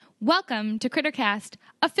Welcome to Crittercast,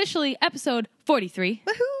 officially episode 43.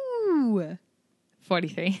 Woohoo!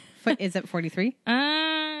 43. Is it 43?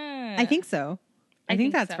 I think so. I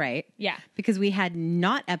think that's so. right. Yeah. Because we had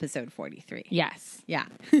not episode 43. Yes. Yeah.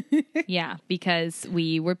 Yeah, because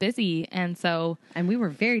we were busy, and so... And we were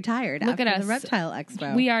very tired Look after at us. the Reptile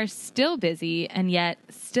Expo. We are still busy, and yet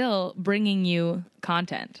still bringing you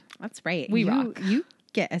content. That's right. We rock. You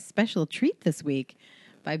get a special treat this week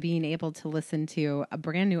by being able to listen to a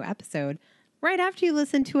brand new episode right after you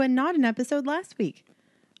listened to not an episode last week.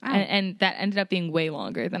 Wow. And that ended up being way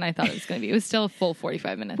longer than I thought it was going to be. It was still a full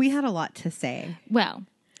 45 minutes. We had a lot to say. Well,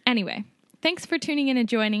 anyway, thanks for tuning in and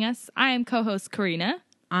joining us. I am co-host Karina.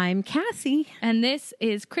 I'm Cassie. And this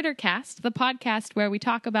is Crittercast, the podcast where we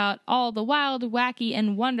talk about all the wild, wacky,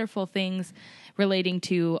 and wonderful things relating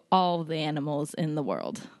to all the animals in the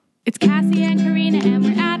world. It's Cassie and Karina, and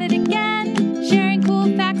we're at it again, sharing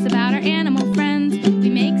cool facts about our animal friends.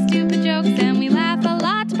 We make stupid jokes and we laugh a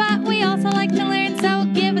lot, but we also like to learn, so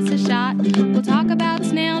give us a shot. We'll talk about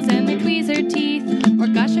snails and their tweezer teeth, or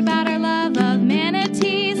gush about our love of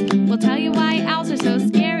manatees. We'll tell you why owls are so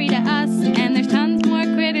scary to us, and there's tons more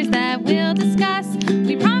critters that we'll discuss.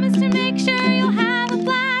 We promise to make sure you'll have a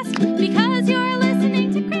blast, because you're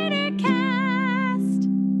listening to Crittercast.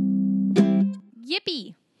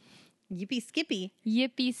 Yippee! Yippee Skippy.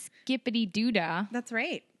 Yippee skippity doodah That's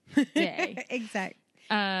right. day. Exact.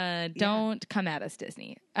 Don't come at us,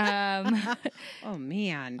 Disney. Oh,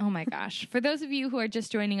 man. Oh my gosh. For those of you who are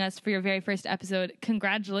just joining us for your very first episode,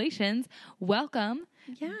 congratulations. Welcome.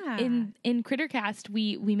 Yeah. In Crittercast,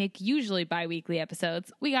 we make usually bi-weekly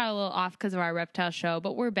episodes. We got a little off because of our reptile show,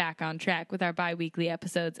 but we're back on track with our bi-weekly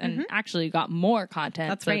episodes and actually got more content.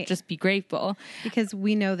 That's so right. Just be grateful. Because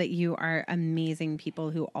we know that you are amazing people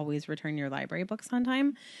who always return your library books on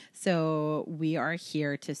time. So we are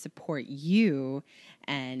here to support you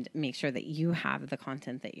and make sure that you have the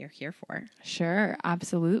content that you're here for. Sure,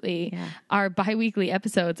 absolutely. Yeah. Our bi-weekly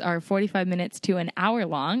episodes are 45 minutes to an hour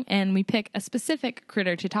long, and we pick a specific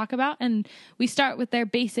critter to talk about, and we start with their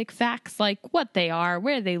basic facts, like what they are,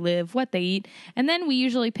 where they live, what they eat, and then we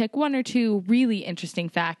usually pick one or two really interesting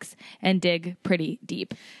facts and dig pretty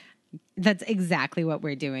deep. That's exactly what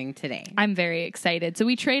we're doing today. I'm very excited. So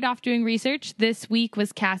we trade off doing research. This week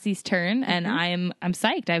was Cassie's turn, and I'm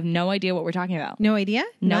psyched. I have no idea what we're talking about. No idea?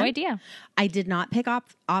 No None? idea. I did not pick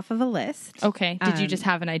off of a list. Okay. Did you just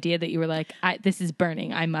have an idea that you were like, this is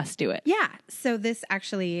burning, I must do it? Yeah. So this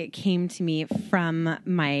actually came to me from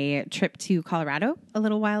my trip to Colorado a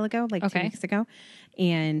little while ago, like 2 weeks ago.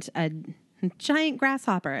 And a giant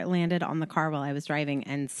grasshopper landed on the car while I was driving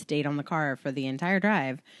and stayed on the car for the entire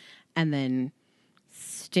drive. And then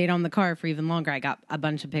stayed on the car for even longer. I got a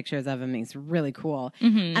bunch of pictures of him. He's really cool.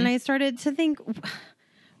 Mm-hmm. And I started to think,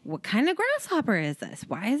 what kind of grasshopper is this?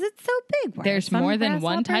 Why is it so big? Why There's more than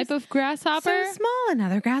one type of grasshopper? So small, and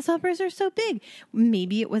other grasshoppers are so big.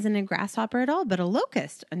 Maybe it wasn't a grasshopper at all, but a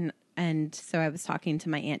locust. And so I was talking to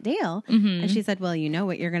my Aunt Dale, and she said, well, you know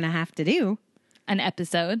what you're going to have to do? An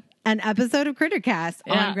episode of Crittercast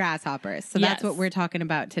on grasshoppers. So that's Yes. what we're talking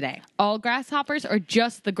about today. All grasshoppers, or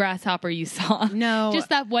just the grasshopper you saw? No. Just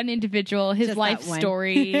that one individual, his Just life that one.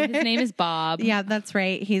 story. His name is Bob. Yeah, that's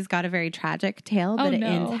right. He's got a very tragic tale, but it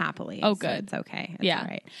ends happily. Oh, so good. it's okay. It's Yeah. all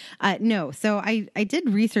right. No, so I did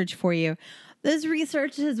research for you. This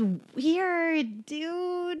research is weird,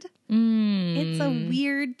 dude. It's a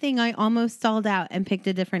weird thing. I almost stalled out and picked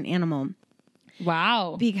a different animal.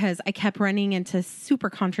 Wow. Because I kept running into super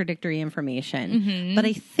contradictory information. Mm-hmm. But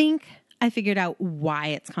I think I figured out why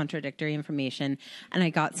it's contradictory information. And I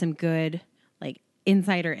got some good,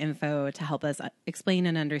 insider info to help us explain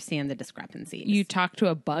and understand the discrepancies. You talked to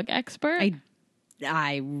a bug expert?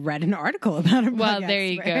 I read an article about a bug Well, there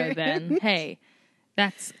you expert. go then. Hey,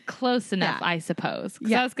 that's close enough, Yeah. I suppose.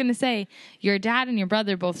 Because I was going to say, your dad and your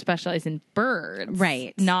brother both specialize in birds.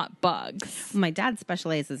 Right. Not bugs. My dad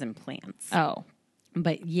specializes in plants. Oh.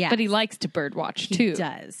 But yeah. But he likes to bird watch, too. He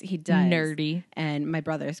does. Nerdy. And my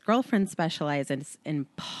brother's girlfriend specializes in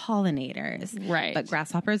pollinators. Right. But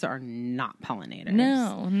grasshoppers are not pollinators.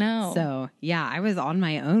 No. So, yeah, I was on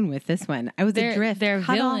my own with this one. I was adrift. They're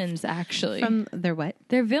cut off villains, actually. From their what?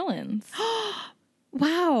 They're villains.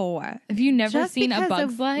 Wow. Have you never Just seen A because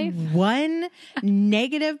Bug's of Life? One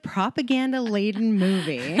negative propaganda-laden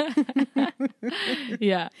movie.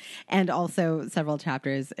 Yeah. And also several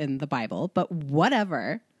chapters in the Bible. But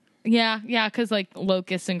whatever. Yeah, because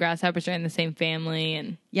locusts and grasshoppers are in the same family,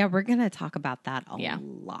 and Yeah, we're going to talk about that a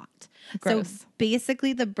lot. Gross. So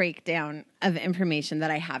basically the breakdown of information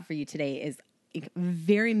that I have for you today is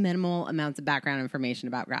very minimal amounts of background information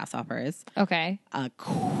about grasshoppers. okay. A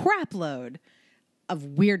crap load of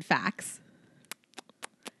weird facts.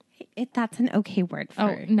 That's an okay word for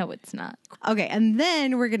Oh, no, it's not. Okay, and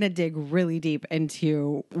then we're going to dig really deep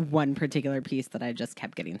into one particular piece that I just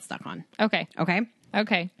kept getting stuck on. Okay. Okay?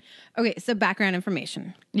 Okay. Okay, so background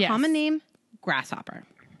information. Yes. Common name, grasshopper.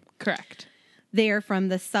 Correct. They are from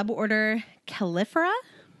the suborder Calliphera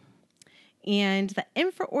and the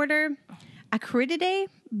infraorder Acrididae,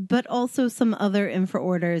 but also some other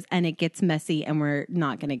infraorders, and it gets messy, and we're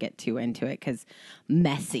not going to get too into it because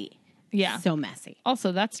messy. Yeah. So messy.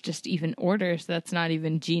 Also, that's just even orders. That's not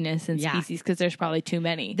even genus and species because there's probably too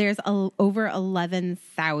many. There's over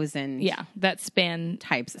 11,000 that span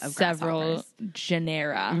types of several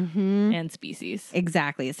genera and species.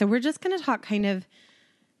 Exactly. So we're just going to talk kind of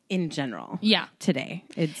in general today.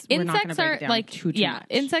 We're not going to break it down like too much.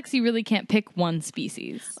 Insects you really can't pick one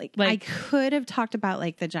species. Like I could have talked about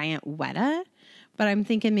like the giant weta, but I'm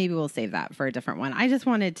thinking maybe we'll save that for a different one. I just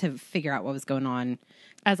wanted to figure out what was going on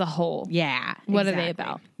as a whole. Yeah. What are they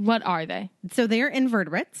about? What are they? So they are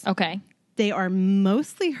invertebrates. Okay. They are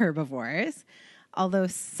mostly herbivores, although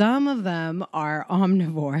some of them are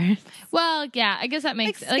omnivores. Well, yeah, I guess that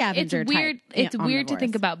makes it's weird. It's weird to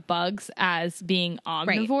think about bugs as being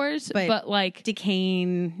omnivores, but like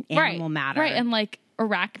decaying animal matter. Right, and like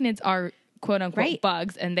arachnids are quote unquote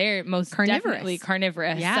bugs, and they're most definitely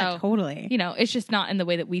carnivorous. Yeah, so, totally. You know, it's just not in the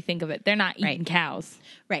way that we think of it. They're not eating cows.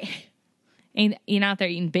 Right. Ain't out there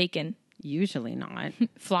eating bacon. Usually not.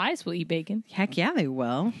 Flies will eat bacon. Heck yeah, they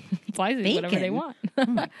will. Flies eat whatever they want. Oh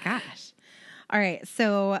my gosh. All right.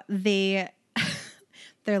 So their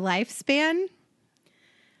lifespan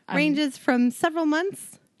ranges from several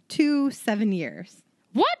months to 7 years.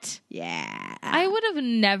 What? Yeah. I would have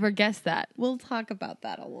never guessed that. We'll talk about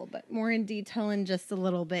that a little bit more in detail in just a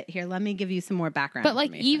little bit here. Let me give you some more background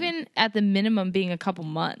information. But even at the minimum being a couple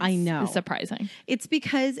months, I know, is surprising. It's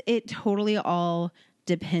because it totally all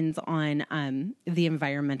depends on the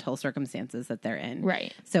environmental circumstances that they're in.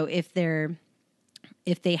 Right. So if they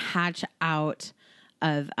hatch out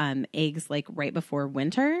of eggs like right before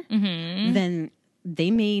winter, then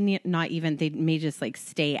they may not even, they may just like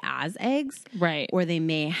stay as eggs. Right. Or they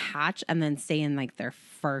may hatch and then stay in like their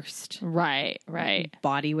first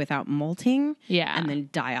body without molting. Yeah. And then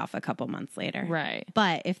die off a couple months later. Right.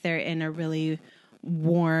 But if they're in a really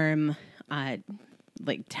warm,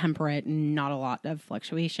 like temperate, not a lot of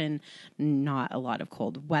fluctuation, not a lot of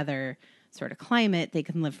cold weather sort of climate, they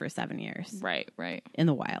can live for 7 years. Right. In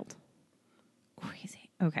the wild.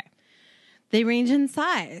 Crazy. Okay. They range in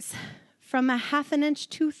size from 1/2 inch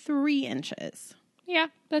to 3 inches. Yeah,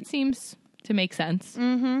 that seems to make sense.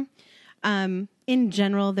 Mm-hmm. In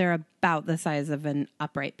general, they're about the size of an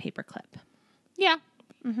upright paperclip. Yeah.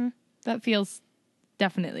 Mm-hmm. That feels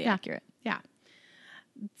definitely accurate. Yeah.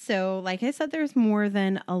 So, like I said, there's more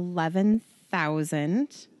than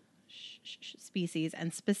 11,000 species.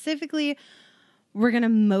 And specifically, we're going to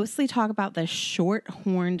mostly talk about the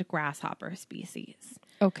short-horned grasshopper species.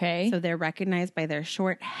 Okay. So they're recognized by their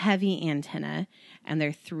short, heavy antenna and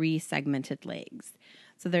their 3 segmented legs.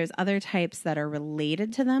 So there's other types that are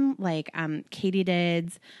related to them, like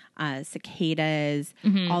katydids, cicadas.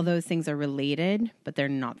 All those things are related, but they're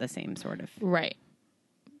not the same sort of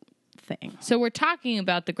thing. So we're talking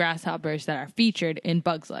about the grasshoppers that are featured in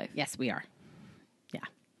Bug's Life. Yes, we are. Yeah.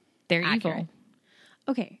 They're evil.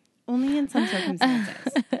 Okay. Only in some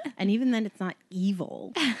circumstances. And even then, it's not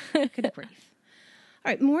evil. Good grief.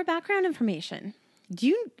 All right, more background information.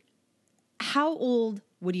 How old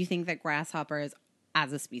would you think that grasshoppers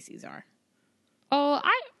as a species are? Oh,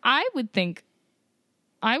 I would think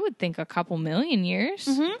a couple million years.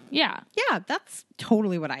 Mm-hmm. Yeah. Yeah, that's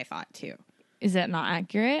totally what I thought too. Is that not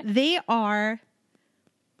accurate? They are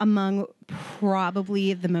among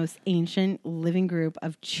probably the most ancient living group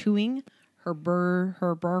of chewing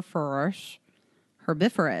herbivorous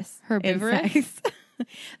insects.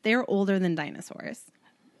 They're older than dinosaurs.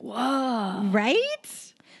 Whoa.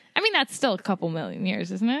 Right? I mean, that's still a couple million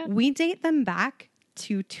years, isn't it? We date them back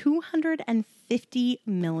to 250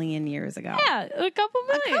 million years ago. Yeah, a couple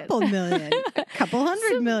million. A couple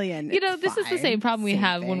hundred million. You know, this is the same problem we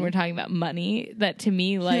have when we're talking about money. That to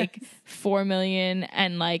me, like 4 million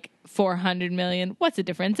and like 400 million. What's the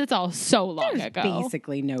difference? It's all so long ago.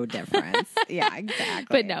 Basically no difference. Yeah, exactly.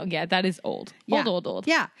 But no, that is old. Yeah. Old.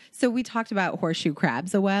 Yeah. So we talked about horseshoe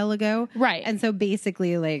crabs a while ago. Right. And so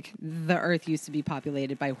basically like the earth used to be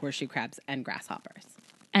populated by horseshoe crabs and grasshoppers.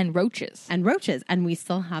 And roaches. And we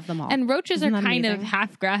still have them all. And roaches are kind of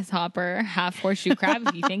half grasshopper, half horseshoe crab,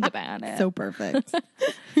 if you think about it. So perfect.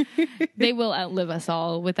 They will outlive us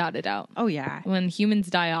all, without a doubt. Oh, yeah. When humans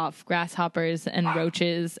die off, grasshoppers and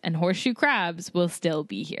roaches and horseshoe crabs will still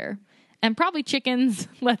be here. And probably chickens.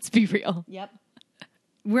 Let's be real. Yep.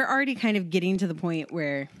 We're already kind of getting to the point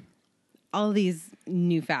where all these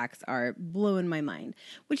new facts are blowing my mind,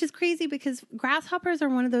 which is crazy because grasshoppers are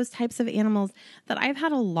one of those types of animals that I've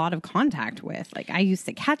had a lot of contact with. Like I used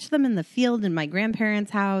to catch them in the field in my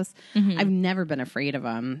grandparents' house. I've never been afraid of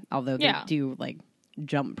them, although they do like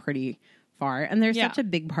jump pretty far. And they're such a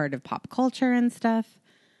big part of pop culture and stuff.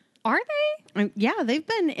 Are they? Yeah, they've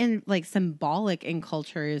been in like symbolic in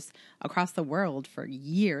cultures across the world for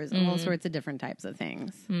years, all sorts of different types of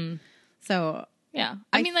things. So yeah,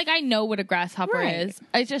 I mean, like I know what a grasshopper is.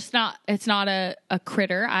 It's not a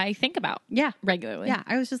critter I think about. Regularly. Yeah,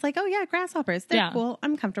 I was just like, oh yeah, grasshoppers. They're cool.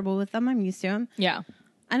 I'm comfortable with them. I'm used to them. Yeah,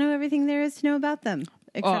 I know everything there is to know about them,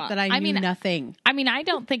 except that I knew nothing. I mean, I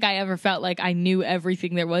don't think I ever felt like I knew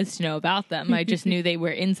everything there was to know about them. I just knew they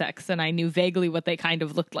were insects, and I knew vaguely what they kind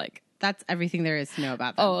of looked like. That's everything there is to know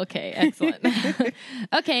about them. Oh, okay. Excellent.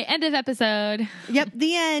 Okay, end of episode. Yep,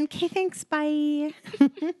 the end. Okay, thanks. Bye.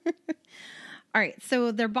 All right,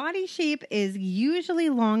 so their body shape is usually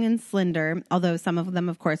long and slender, although some of them,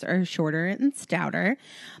 of course, are shorter and stouter.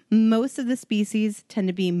 Most of the species tend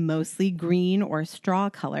to be mostly green or straw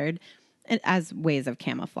colored as ways of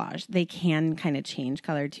camouflage. They can kind of change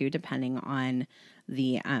color too, depending on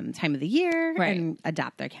the time of the year and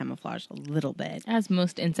adapt their camouflage a little bit. As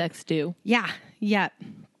most insects do. Yeah.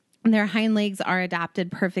 Their hind legs are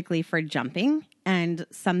adapted perfectly for jumping, and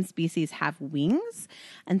some species have wings,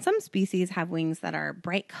 and some species have wings that are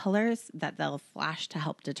bright colors that they'll flash to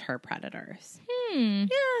help deter predators.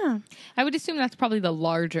 Yeah. I would assume that's probably the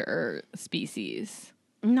larger species.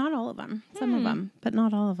 Not all of them. Some of them, but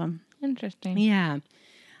not all of them. Interesting. Yeah.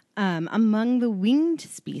 Among the winged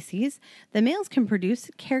species, the males can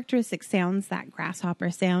produce characteristic sounds that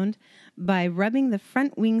grasshopper sound by rubbing the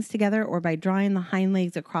front wings together or by drawing the hind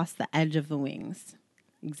legs across the edge of the wings.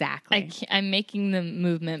 Exactly. I'm making the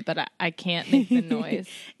movement, but I can't make the noise.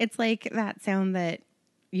 It's like that sound that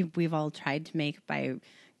we've all tried to make by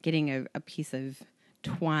getting a piece of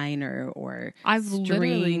twine or I've string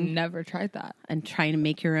literally never tried that. And trying to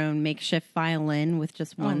make your own makeshift violin with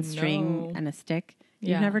just one string and a stick.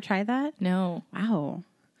 You've never tried that? No. Wow.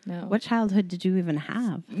 No. What childhood did you even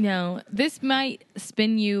have? No. This might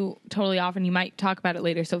spin you totally off, and you might talk about it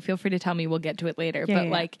later, so feel free to tell me. We'll get to it later. But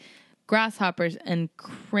like grasshoppers and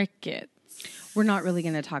crickets. We're not really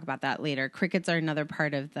going to talk about that later. Crickets are another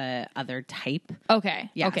part of the other type. Okay.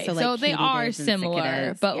 Yeah. Okay. So, like, so they are similar,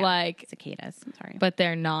 cicadas. but like cicadas. I'm sorry. But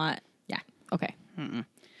they're not. Yeah. Okay.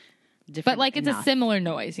 Different but like it's enough. a similar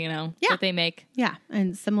noise, you know, that they make. Yeah.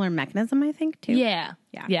 And similar mechanism, I think, too. Yeah.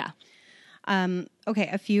 Okay,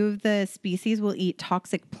 a few of the species will eat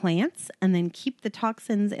toxic plants and then keep the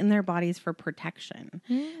toxins in their bodies for protection.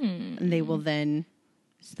 And they will then...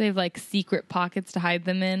 So they have like secret pockets to hide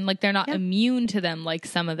them in. Like they're not immune to them like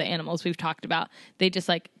some of the animals we've talked about. They just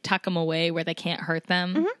like tuck them away where they can't hurt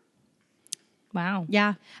them. Wow.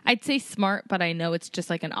 Yeah. I'd say smart, but I know it's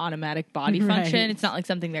just like an automatic body function. It's not like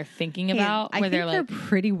something they're thinking about. I think they're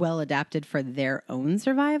pretty well adapted for their own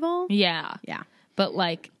survival. Yeah. Yeah. But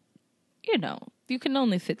like, you know, you can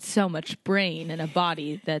only fit so much brain in a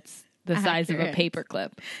body that's the size of a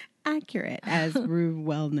paperclip. Accurate, as Rue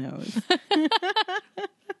well knows.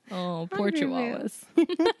 Oh, poor chihuahuas.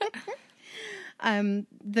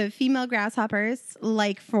 The female grasshoppers,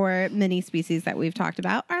 like for many species that we've talked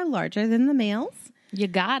about, are larger than the males. You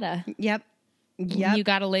gotta. Yep. You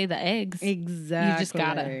gotta lay the eggs. Exactly. You just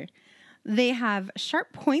gotta. They have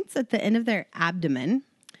sharp points at the end of their abdomen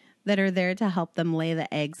that are there to help them lay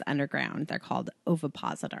the eggs underground. They're called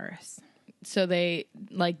ovipositors. So they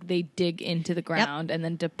dig into the ground and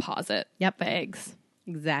then deposit the eggs.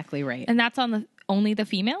 Exactly right. And that's on only the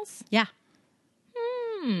females? Yeah.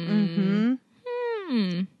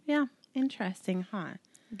 Yeah. Interesting, huh?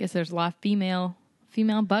 I guess there's a lot of female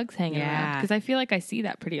bugs hanging around. Because I feel like I see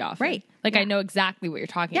that pretty often. Right. Like I know exactly what you're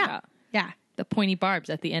talking about. Yeah. The pointy barbs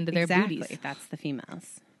at the end of their booties. That's the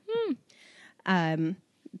females.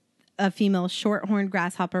 A female short-horned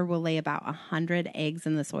grasshopper will lay about 100 eggs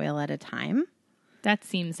in the soil at a time. That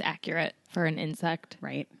seems accurate for an insect.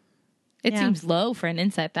 Right. It seems low for an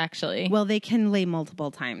insect, actually. Well, they can lay multiple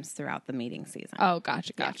times throughout the mating season. Oh,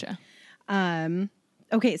 gotcha.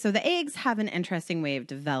 Okay, so the eggs have an interesting way of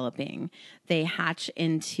developing. They hatch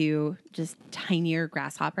into just tinier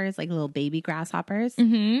grasshoppers, like little baby grasshoppers,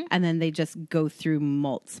 and then they just go through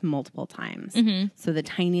molts multiple times. So the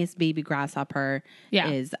tiniest baby grasshopper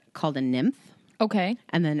is called a nymph. Okay.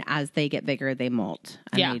 And then as they get bigger, they molt.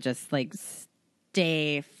 And they just like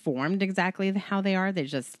stay formed exactly how they are. They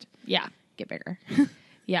just get bigger.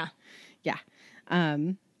 Yeah. Yeah.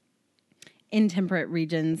 in temperate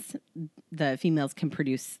regions, the females can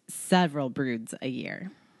produce several broods a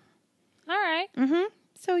year. All right.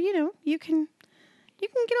 So, you can get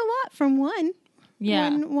a lot from one. Yeah.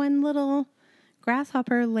 One little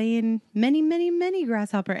grasshopper laying many, many, many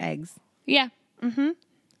grasshopper eggs. Yeah.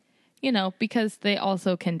 Because they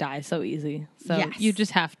also can die so easy. So you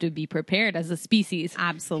just have to be prepared as a species.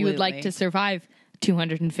 Absolutely. If you would like to survive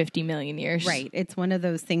 250 million years. Right. It's one of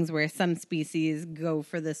those things where some species go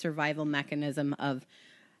for the survival mechanism of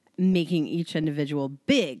making each individual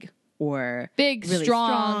big or big, really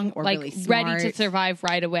strong, or like really smart. ready to survive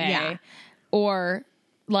right away. Yeah. Or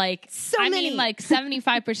like, many.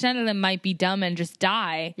 75% of them might be dumb and just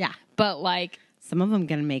die. Yeah. But like, some of them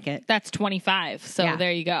going to make it. that's 25. So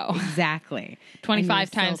there you go. Exactly.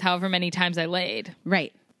 25 times however many times I laid.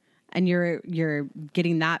 Right. And you're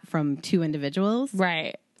getting that from two individuals.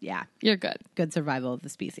 Right. Yeah. You're good. Good survival of the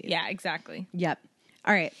species. Yeah, exactly. Yep.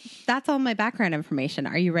 All right. That's all my background information.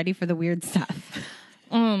 Are you ready for the weird stuff?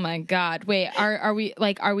 Oh my God. Wait, are we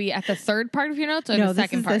at the third part of your notes or No, the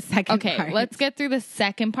second part? The second okay, part. let's get through the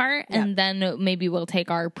second part and then maybe we'll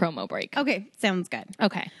take our promo break. Okay. Sounds good.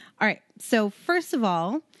 Okay. All right. So first of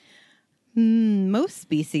all, most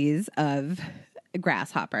species of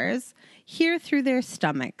grasshoppers hear through their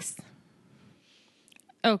stomachs.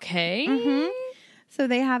 Okay. So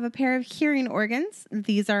they have a pair of hearing organs.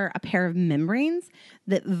 These are a pair of membranes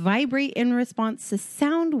that vibrate in response to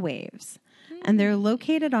sound waves. And they're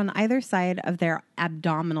located on either side of their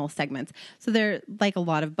abdominal segments. So they're like a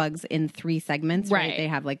lot of bugs in 3 segments, right? They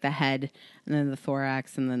have like the head and then the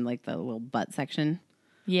thorax and then like the little butt section.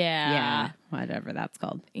 Yeah. Whatever that's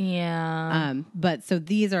called. Yeah. But so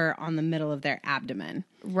these are on the middle of their abdomen.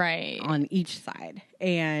 Right. On each side.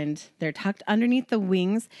 And they're tucked underneath the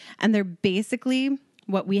wings. And they're basically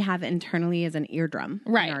what we have internally as an eardrum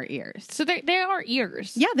in our ears. So they are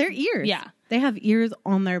ears. Yeah, they're ears. Yeah. They have ears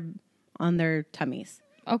on their tummies.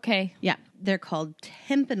 Okay. Yeah. They're called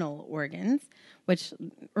tympanal organs, which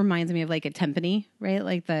reminds me of like a timpani, right?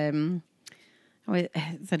 Like the...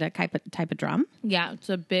 is it a type of drum? Yeah, it's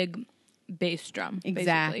a big bass drum.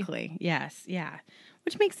 Exactly. Basically. Yes. Yeah.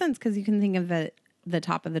 Which makes sense because you can think of the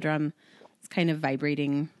top of the drum as kind of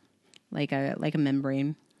vibrating like a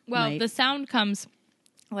membrane. Well, the sound comes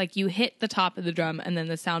like you hit the top of the drum and then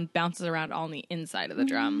the sound bounces around on the inside of the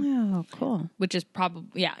drum. Oh, cool. Which is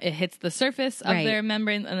probably, it hits the surface of their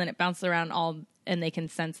membrane and then it bounces around and they can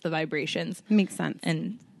sense the vibrations. Makes sense.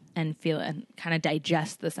 And feel it and kind of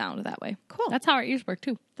digest the sound that way. Cool. That's how our ears work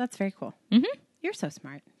too. That's very cool. You're so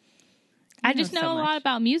smart. I just know a lot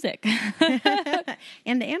about music.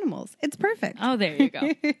 And animals. It's perfect. Oh, there you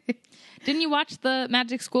go. Didn't you watch the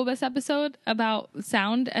Magic School Bus episode about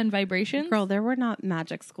sound and vibrations? Girl, there were not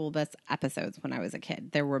Magic School Bus episodes when I was a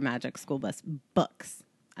kid. There were Magic School Bus books.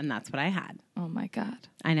 And that's what I had. Oh my God.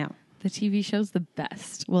 I know. The TV show's the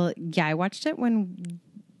best. Well, yeah, I watched it when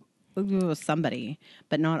it was somebody,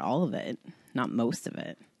 but not all of it. Not most of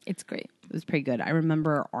it. It's great. It was pretty good. I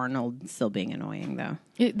remember Arnold still being annoying, though.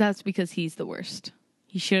 That's because he's the worst.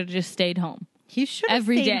 He should have just stayed home. He should have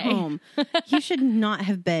stayed home. He should not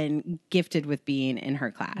have been gifted with being in her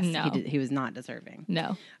class. No. He was not deserving.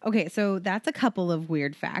 No. Okay, so that's a couple of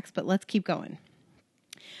weird facts, but let's keep going.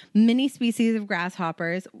 Many species of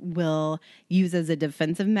grasshoppers will use as a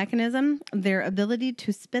defensive mechanism their ability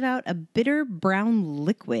to spit out a bitter brown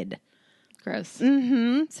liquid. Gross.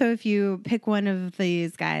 So if you pick one of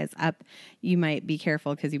these guys up, you might be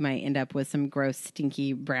careful because you might end up with some gross,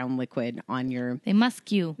 stinky brown liquid on your They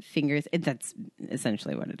musk you. fingers. That's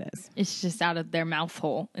essentially what it is. It's just out of their mouth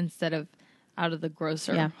hole instead of out of the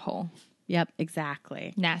grosser hole. Yep,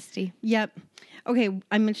 exactly. Nasty. Yep. Okay,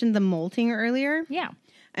 I mentioned the molting earlier. Yeah.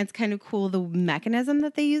 And it's kind of cool the mechanism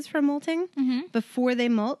that they use for molting. Before they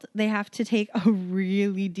molt, they have to take a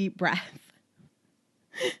really deep breath.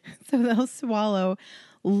 So they'll swallow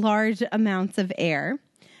large amounts of air,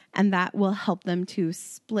 and that will help them to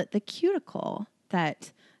split the cuticle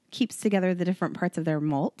that keeps together the different parts of their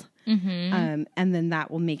molt. And then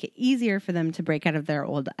that will make it easier for them to break out of their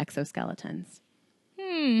old exoskeletons.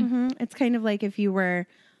 It's kind of like if you were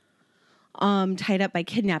tied up by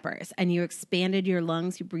kidnappers and you expanded your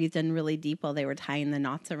lungs, you breathed in really deep while they were tying the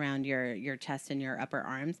knots around your chest and your upper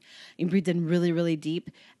arms. You breathed in really, really deep.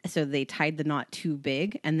 So they tied the knot too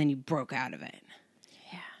big and then you broke out of it.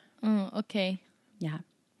 Yeah. Oh, okay. Yeah.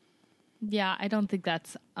 Yeah, I don't think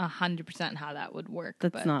that's 100% how that would work.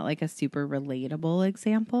 That's not like a super relatable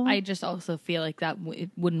example. I just also feel like that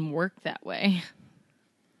it wouldn't work that way.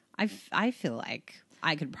 I feel like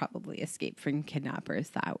I could probably escape from kidnappers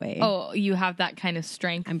that way. Oh, you have that kind of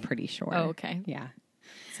strength? I'm pretty sure. Oh, okay. Yeah.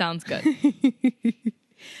 Sounds good.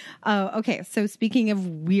 Okay, so speaking of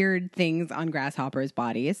weird things on grasshoppers'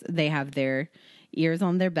 bodies, they have their ears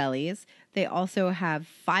on their bellies. They also have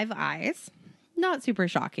 5 eyes. Not super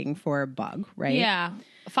shocking for a bug, right? Yeah.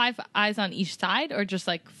 5 eyes on each side or just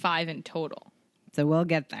like 5 in total? So we'll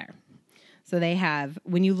get there. So they have,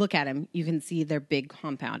 when you look at them, you can see their big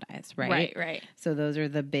compound eyes, right? Right. So those are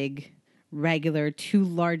the big, regular, 2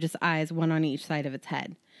 largest eyes, one on each side of its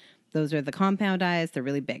head. Those are the compound eyes. They're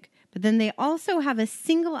really big. But then they also have a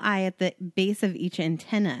single eye at the base of each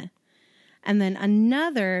antenna. And then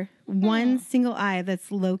another one single eye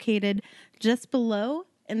that's located just below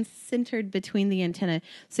and centered between the antenna.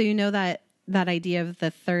 So you know that idea of the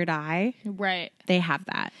third eye? Right. They have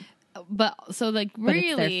that. But so like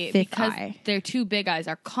really, it's their 5th because eye. their 2 big eyes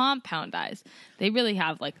are compound eyes, they really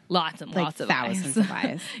have like lots and Like lots of thousands eyes. of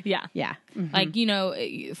eyes. Yeah. Yeah. Mm-hmm. Like, you know,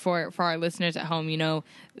 for our listeners at home, you know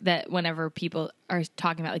that whenever people are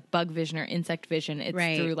talking about like bug vision or insect vision, it's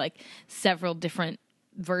Right. through like several different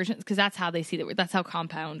versions, because that's how they see the word. That's how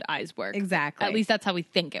compound eyes work. Exactly. At least that's how we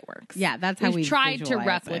think it works. Yeah, that's how We've tried to visualize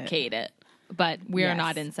replicate it, but we are Yes.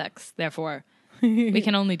 not insects. Therefore, we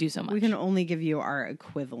can only do so much. We can only give you our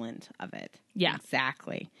equivalent of it. Yeah.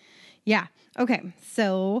 Exactly. Yeah. Okay.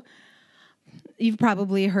 So you've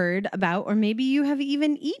probably heard about, or maybe you have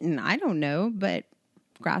even eaten, I don't know, but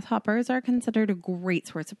grasshoppers are considered a great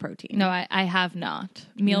source of protein. No, I have not.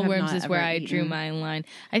 have Mealworms not is where ever I drew eaten. my line.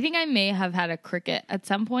 I think I may have had a cricket at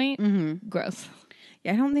some point. Mm-hmm. Gross.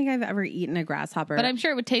 Yeah, I don't think I've ever eaten a grasshopper. But I'm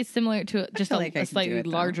sure it would taste similar to just feel a, like I a could do slightly it, though.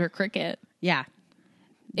 larger cricket. Yeah.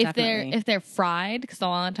 If Definitely. they're fried, because a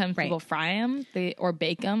lot of times Right. people fry them or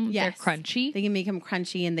bake them, Yes. they're crunchy. They can make them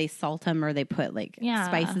crunchy and they salt them or they put like Yeah.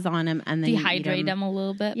 spices on them and then you eat Dehydrate them a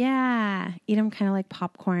little bit. Yeah. Eat them kind of like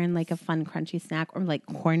popcorn, like a fun crunchy snack or like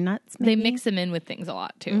corn nuts. They Maybe. mix them in with things a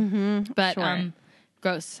lot too. But sure.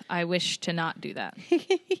 gross. I wish to not do that.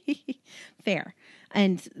 Fair.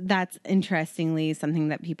 And that's interestingly something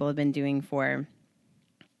that people have been doing for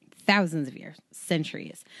thousands of years,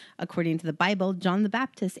 centuries. According to the Bible, John the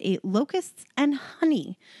Baptist ate locusts and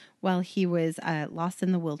honey while he was lost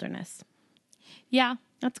in the wilderness. Yeah.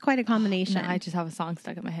 That's quite a combination. No, I just have a song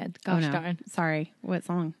stuck in my head. Oh, Gosh no. darn. Sorry. What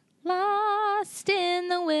song? Lost in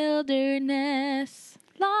the wilderness.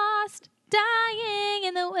 Lost dying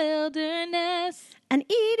in the wilderness. And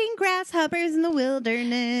eating grasshoppers in the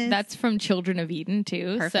wilderness. That's from Children of Eden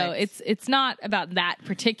too. So Perfect. it's not about that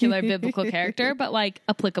particular biblical character, but like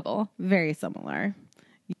applicable. very similar.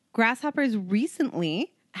 Grasshoppers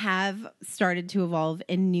recently have started to evolve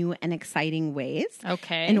in new and exciting ways.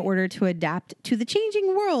 Okay. In order to adapt to the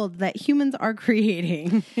changing world that humans are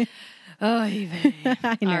creating. Oh, even.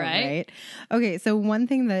 I know, All right. right? Okay, so one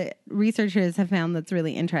thing that researchers have found that's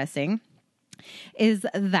really interesting is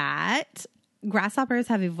that grasshoppers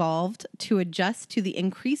have evolved to adjust to the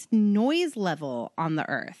increased noise level on the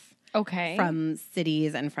earth Okay. from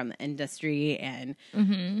cities and from industry and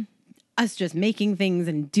us just making things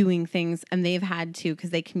and doing things. And they've had to,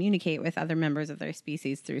 because they communicate with other members of their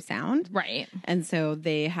species through sound. Right. And so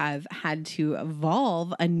they have had to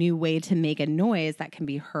evolve a new way to make a noise that can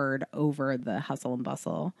be heard over the hustle and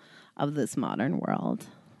bustle of this modern world.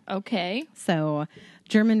 Okay. So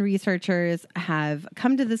German researchers have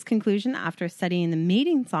come to this conclusion after studying the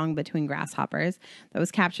mating song between grasshoppers that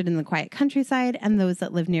was captured in the quiet countryside and those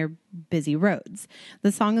that live near busy roads.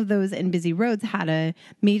 The song of those in busy roads had a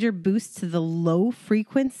major boost to the low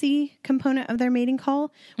frequency component of their mating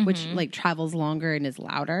call, which like travels longer and is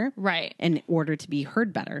louder Right. in order to be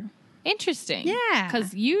heard better. Interesting. Yeah.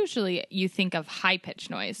 Because usually you think of high pitch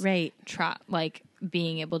noise. Right. Like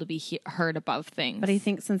being able to be heard above things. But I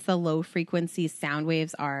think since the low frequency sound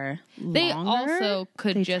waves are they longer, also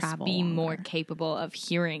could they just travel be more longer. capable of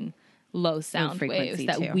hearing low sound frequency,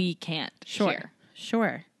 waves that too. we can't hear.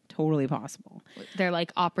 Sure. Totally possible. They're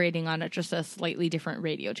like operating on just a slightly different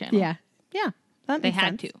radio channel. Yeah. That They makes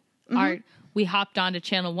had sense. to. We hopped onto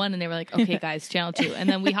channel 1 and they were like, okay, guys, channel 2. And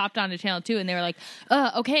then we hopped onto channel 2 and they were like,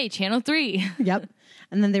 okay, channel 3. Yep.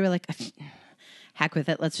 And then they were like, heck with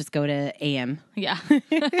it. Let's just go to AM. Yeah,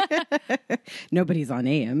 Nobody's on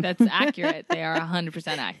AM. that's accurate. They are 100%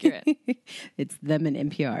 accurate. It's them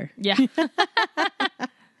and NPR. Yeah.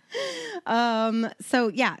 So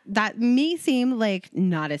yeah, that may seem like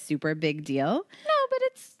not a super big deal. No, but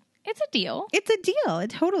it's a deal. It's a deal. It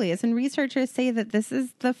totally is. And researchers say that this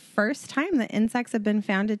is the first time that insects have been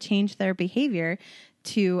found to change their behavior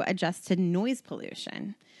to adjust to noise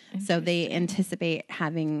pollution. So they anticipate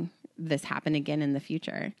having this happen again in the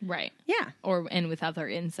future. Right. Yeah. And with other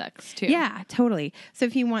insects too. Yeah, totally. So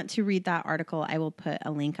if you want to read that article, I will put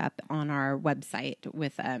a link up on our website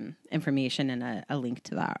with information and a link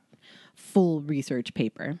to that full research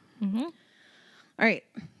paper. Mm-hmm. All right.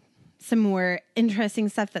 Some more interesting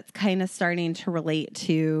stuff that's kind of starting to relate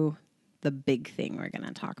to the big thing we're going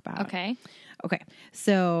to talk about. Okay.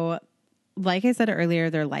 So like I said earlier,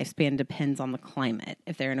 their lifespan depends on the climate.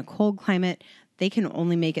 If they're in a cold climate, they can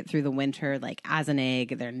only make it through the winter, like as an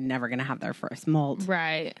egg. They're never going to have their first molt.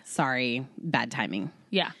 Right. Sorry, bad timing.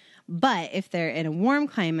 Yeah. But if they're in a warm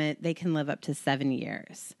climate, they can live up to 7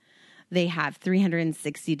 years. They have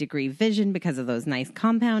 360-degree vision because of those nice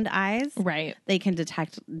compound eyes. Right. They can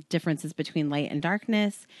detect differences between light and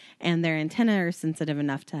darkness, and their antennae are sensitive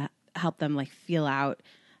enough to help them like feel out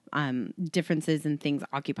differences in things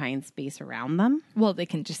occupying space around them. Well, they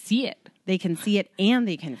can just see it. They can see it and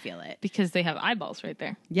they can feel it. Because they have eyeballs right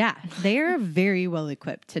there. Yeah, they are very well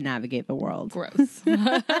equipped to navigate the world. Gross.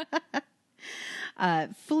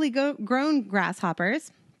 Fully grown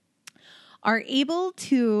grasshoppers are able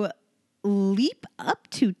to leap up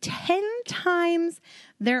to 10 times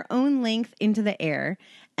their own length into the air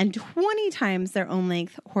and 20 times their own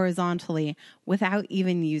length horizontally without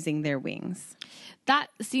even using their wings.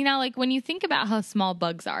 Now, like when you think about how small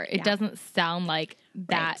bugs are, it doesn't sound like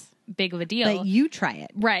that big of a deal. But you try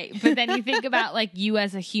it. Right. But then you think about like you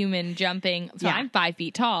as a human jumping. So I'm 5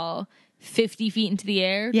 feet tall, 50 feet into the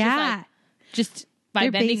air. Yeah. Just by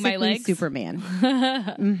They're bending my legs. Superman.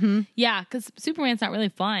 Mm-hmm. Yeah, because Superman's not really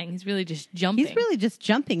flying. He's really just jumping. He's really just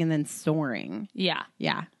jumping and then soaring. Yeah.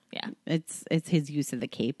 Yeah. Yeah. It's his use of the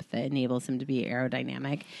cape that enables him to be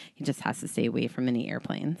aerodynamic. He just has to stay away from any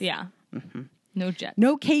airplanes. Yeah. Mm-hmm. No jets.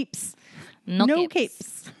 No capes. No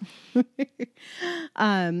capes.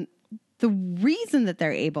 The reason that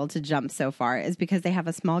they're able to jump so far is because they have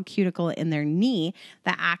a small cuticle in their knee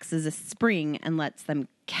that acts as a spring and lets them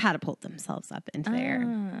catapult themselves up into the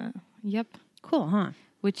air. Yep. Cool, huh?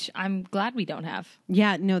 Which I'm glad we don't have.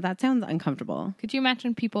 Yeah, no, that sounds uncomfortable. Could you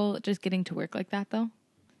imagine people just getting to work like that, though?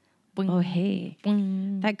 Boing, oh, hey.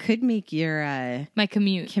 Boing. That could make your my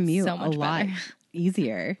commute so much a lot better.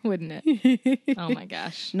 Easier. Wouldn't it? Oh, my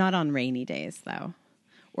gosh. Not on rainy days, though.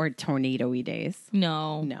 Or tornado-y days.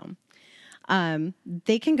 No.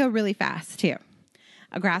 They can go really fast, too.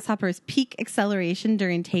 A grasshopper's peak acceleration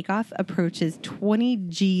during takeoff approaches 20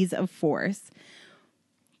 Gs of force.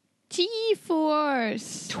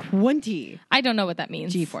 G-force. 20. I don't know what that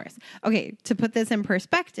means. G-force. Okay, to put this in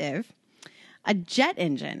perspective, a jet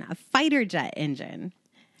engine, a fighter jet engine,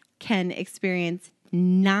 can experience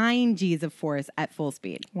 9 Gs of force at full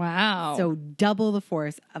speed. Wow. So double the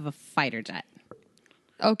force of a fighter jet.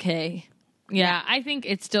 Okay. Yeah, I think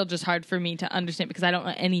it's still just hard for me to understand because I don't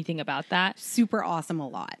know anything about that. Super awesome a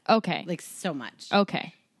lot. Okay. Like so much.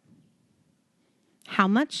 Okay. How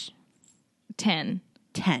much? 10.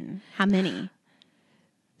 10. How many?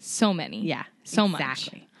 So many. Yeah. So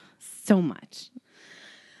exactly. much. So much.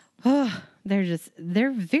 Oh,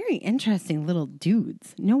 they're very interesting little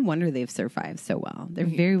dudes. No wonder they've survived so well. They're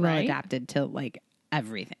very well adapted to like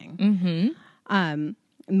everything. Mm-hmm.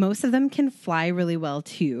 Most of them can fly really well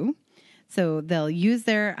too. So they'll use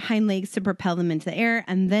their hind legs to propel them into the air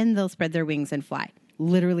and then they'll spread their wings and fly.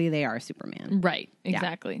 Literally, they are Superman. Right.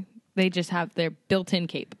 Exactly. Yeah. They just have their built-in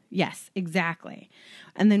cape. Yes, exactly.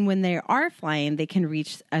 And then when they are flying, they can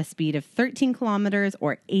reach a speed of 13 kilometers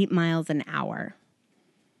or 8 miles an hour.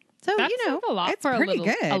 So, that's a lot it's for pretty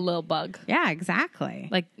good. A little bug. Yeah, exactly.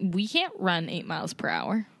 Like, we can't run 8 miles per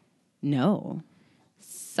hour. No.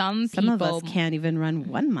 Some of us can't even run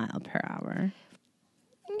 1 mile per hour.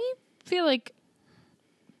 I feel like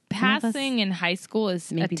passing in high school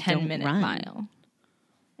is a 10-minute mile.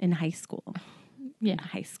 In high school. Yeah. In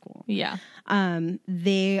high school. Yeah.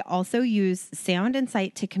 They also use sound and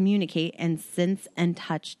sight to communicate and sense and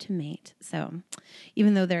touch to mate. So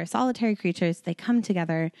even though they're solitary creatures, they come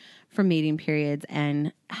together for mating periods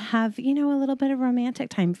and have, a little bit of romantic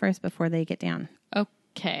time first before they get down.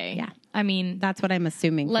 Okay. Yeah. I mean, that's what I'm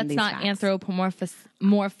assuming. Let's not anthropomorphize.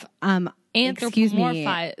 Excuse me.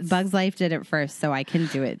 Bugs Life did it first, so I can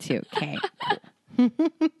do it too. Okay.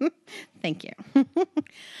 Thank you.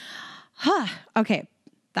 Okay.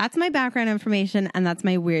 That's my background information and that's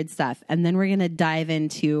my weird stuff. And then we're going to dive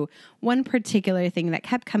into one particular thing that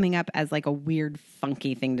kept coming up as like a weird,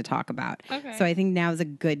 funky thing to talk about. Okay. So I think now is a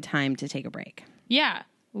good time to take a break. Yeah.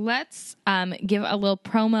 Let's give a little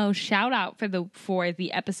promo shout out for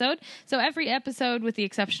the episode. So every episode, with the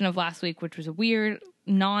exception of last week, which was a weird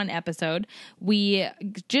non-episode, we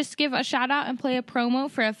just give a shout out and play a promo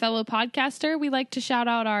for a fellow podcaster. We like to shout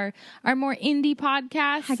out our more indie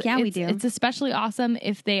podcasts. Heck yeah, we do. It's especially awesome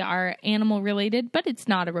if they are animal related, but it's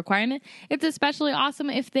not a requirement. It's especially awesome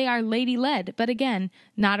if they are lady led, but again,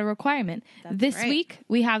 not a requirement. This week,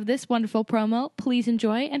 we have this wonderful promo. Please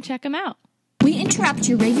enjoy and check them out. We interrupt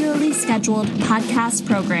your regularly scheduled podcast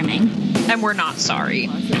programming. And we're not sorry.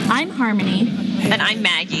 I'm Harmony. And I'm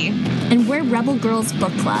Maggie. And we're Rebel Girls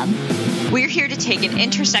Book Club. We're here to take an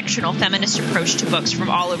intersectional feminist approach to books from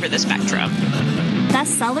all over the spectrum.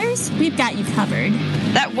 Bestsellers? We've got you covered.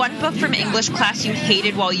 That one book from English class you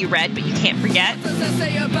hated while you read, but you can't forget?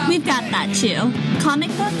 We've got that too. Comic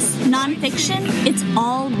books, nonfiction, it's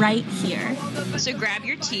all right here. So grab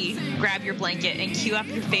your tea, grab your blanket, and cue up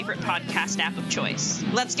your favorite podcast app of choice.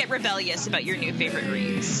 Let's get rebellious about your new favorite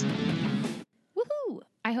reads. Woohoo!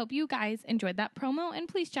 I hope you guys enjoyed that promo, and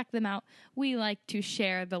please check them out. We like to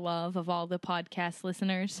share the love of all the podcast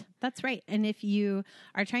listeners. That's right. And if you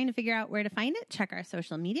are trying to figure out where to find it, check our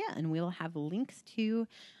social media, and we will have links to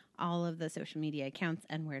all of the social media accounts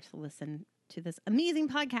and where to listen to this amazing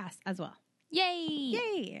podcast as well. Yay!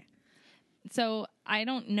 Yay! So I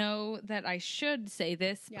don't know that I should say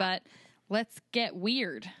this, but let's get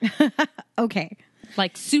weird. Okay.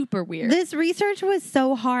 Like super weird. This research was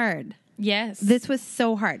so hard. Yes. This was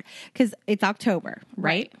so hard because it's October,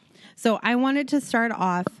 right? So I wanted to start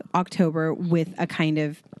off October with a kind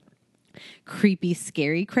of creepy,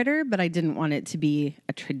 scary critter, but I didn't want it to be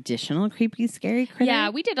a traditional creepy, scary critter. Yeah,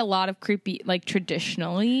 we did a lot of creepy, like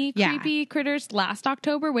traditionally creepy critters last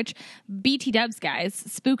October, which BT dubs, guys,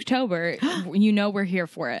 Spooktober, you know we're here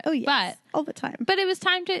for it. Oh, yes. All the time. But it was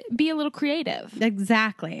time to be a little creative.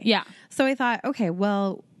 Exactly. Yeah. So I thought, okay,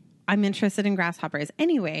 well, I'm interested in grasshoppers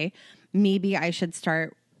anyway. Maybe I should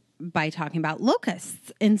start by talking about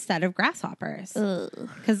locusts instead of grasshoppers.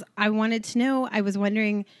 Because I wanted to know, I was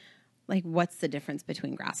wondering, like, what's the difference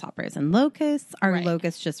between grasshoppers and locusts? Are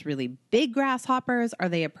locusts just really big grasshoppers? Are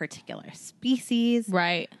they a particular species?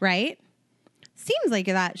 Right. Right? Seems like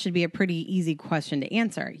that should be a pretty easy question to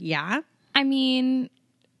answer. Yeah? I mean,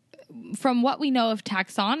 from what we know of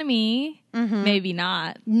taxonomy, maybe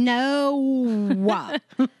not. No.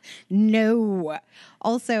 No.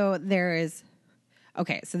 Also, there's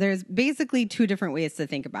basically two different ways to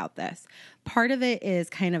think about this. Part of it is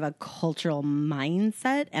kind of a cultural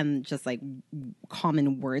mindset and just like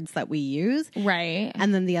common words that we use. Right.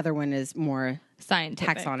 And then the other one is more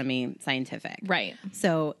scientific. Taxonomy, scientific. Right.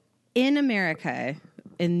 So in America,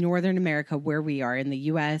 in Northern America, where we are, in the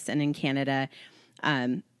U.S. and in Canada,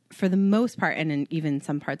 for the most part, and in even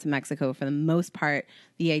some parts of Mexico, for the most part,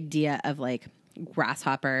 the idea of like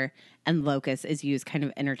grasshopper and locust is used kind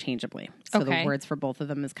of interchangeably. So the words for both of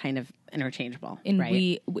them is kind of interchangeable.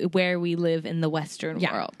 Where we live in the Western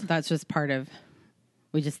world. That's just part of,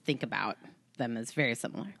 we just think about them as very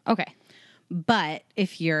similar. Okay. But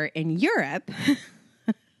if you're in Europe,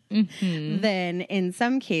 then in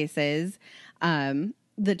some cases,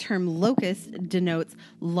 the term locust denotes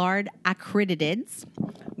large acridiids,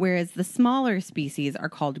 whereas the smaller species are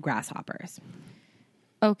called grasshoppers.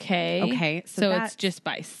 Okay. So it's just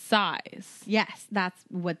by size. Yes, that's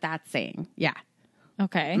what that's saying. Yeah.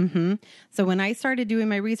 Okay. So when I started doing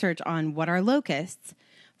my research on what are locusts,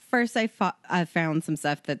 first I found some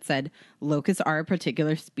stuff that said locusts are a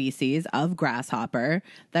particular species of grasshopper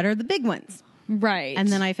that are the big ones. Right. And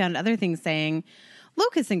then I found other things saying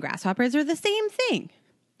locusts and grasshoppers are the same thing.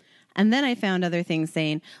 And then I found other things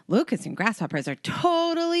saying locusts and grasshoppers are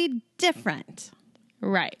totally different.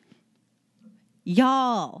 Right.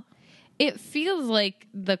 Y'all. It feels like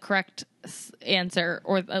the correct answer,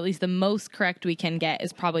 or at least the most correct we can get,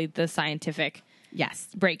 is probably the scientific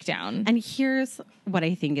breakdown. And here's what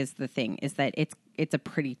I think is the thing, is that it's a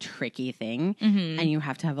pretty tricky thing, and you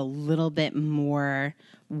have to have a little bit more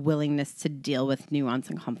willingness to deal with nuance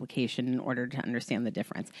and complication in order to understand the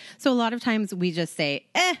difference. So a lot of times we just say,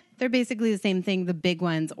 they're basically the same thing. The big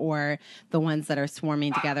ones or the ones that are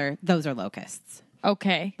swarming together, those are locusts.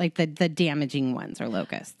 Okay. Like the damaging ones are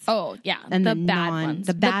locusts. Oh, yeah. And the bad ones.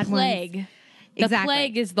 The bad plague. ones. The Exactly.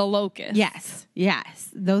 plague is the locust.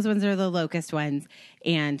 Yes. Those ones are the locust ones.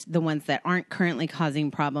 And the ones that aren't currently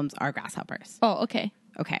causing problems are grasshoppers. Oh, okay.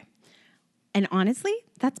 Okay. And honestly,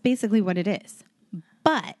 that's basically what it is.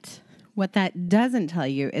 But what that doesn't tell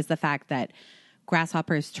you is the fact that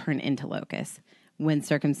grasshoppers turn into locusts when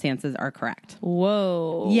circumstances are correct.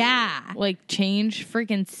 Whoa. Yeah. Like change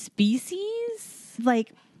freaking species?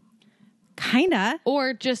 Like, kinda.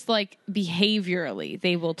 Or just like behaviorally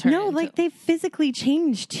they will turn into... like they physically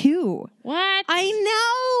change too. What? I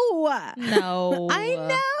know. No. I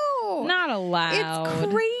know. No. Not allowed.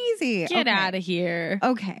 It's crazy. Get out of here.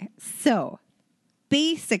 Okay. So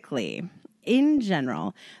basically, in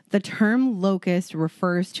general, the term locust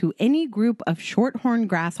refers to any group of shorthorn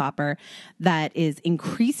grasshopper that is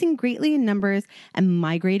increasing greatly in numbers and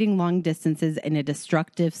migrating long distances in a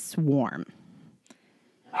destructive swarm.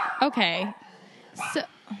 Okay. So,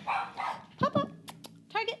 Pop up.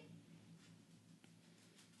 Target.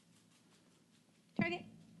 Target.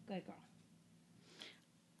 Good girl.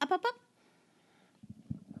 Up, up, up.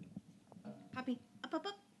 Poppy. Up, up,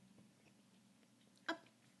 up. Up.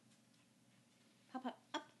 Pop up.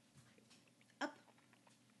 Up. Up.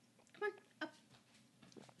 Come on. Up.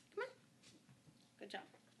 Come on. Good job.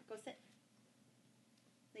 Go sit.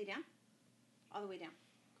 Lay down. All the way down.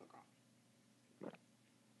 Go girl.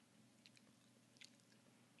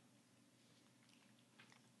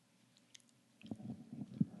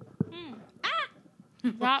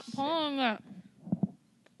 stop pulling it.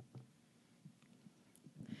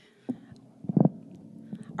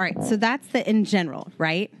 All right, so that's the in general,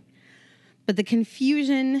 right? But the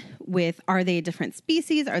confusion with, are they a different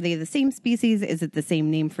species? Are they the same species? Is it the same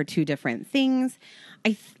name for two different things?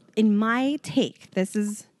 In my take, this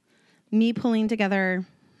is me pulling together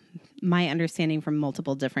my understanding from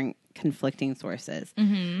multiple different conflicting sources.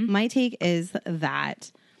 Mm-hmm. My take is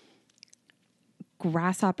that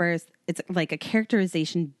grasshoppers, it's like a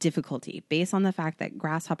characterization difficulty based on the fact that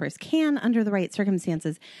grasshoppers can, under the right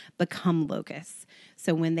circumstances, become locusts.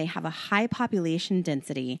 So when they have a high population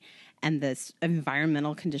density and the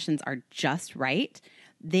environmental conditions are just right,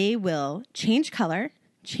 they will change color,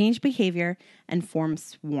 change behavior, and form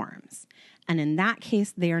swarms. And in that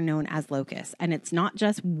case, they are known as locusts. And it's not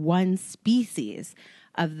just one species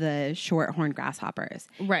of the short-horned grasshoppers.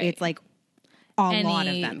 Right. It's like a lot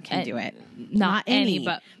of them can do it. Not any,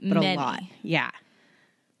 but many. A lot. Yeah.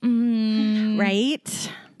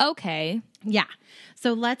 Right? Okay. Yeah.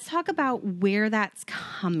 So let's talk about where that's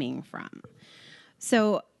coming from.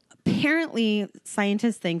 So apparently,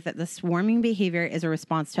 scientists think that the swarming behavior is a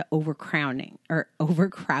response to overcrowding. I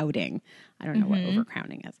don't know what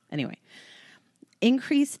overcrowding is. Anyway.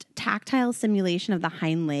 Increased tactile stimulation of the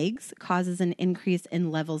hind legs causes an increase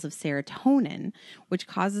in levels of serotonin, which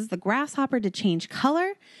causes the grasshopper to change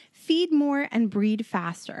color, feed more, and breed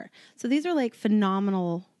faster. So these are like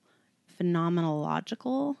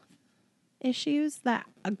phenomenological issues that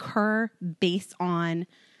occur based on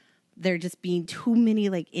there just being too many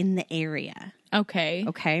like in the area. Okay.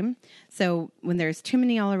 Okay. So when there's too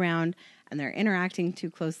many all around and they're interacting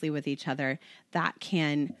too closely with each other, that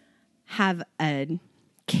can have a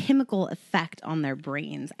chemical effect on their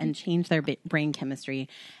brains and change their brain chemistry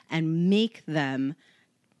and make them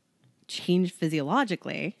change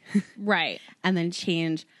physiologically. Right. And then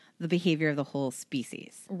change the behavior of the whole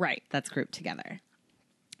species. Right. That's grouped together.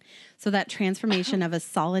 So that transformation of a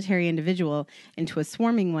solitary individual into a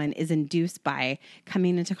swarming one is induced by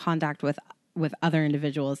coming into contact with other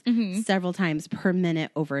individuals several times per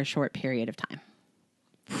minute over a short period of time.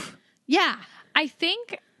 Yeah. I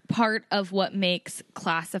think part of what makes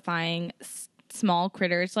classifying small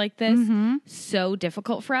critters like this so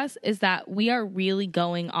difficult for us is that we are really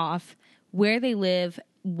going off where they live,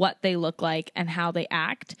 what they look like, and how they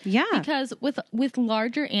act. Yeah. Because with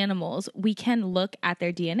larger animals, we can look at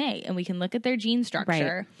their DNA and we can look at their gene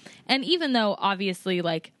structure. Right. And even though obviously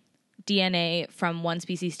like DNA from one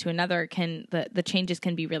species to another the changes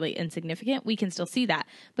can be really insignificant, we can still see that.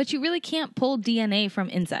 But you really can't pull DNA from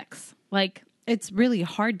insects. Like, it's really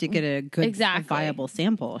hard to get a good, viable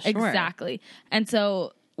sample. Sure. Exactly. And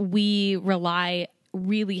so we rely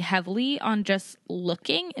really heavily on just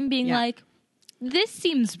looking and being like, this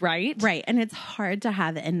seems right. Right. And it's hard to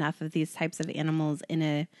have enough of these types of animals in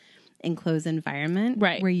a enclosed environment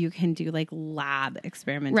where you can do like lab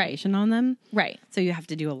experimentation on them. Right. So you have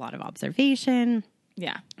to do a lot of observation.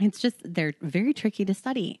 Yeah. It's just, they're very tricky to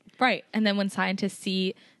study. Right. And then when scientists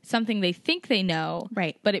see something they think they know,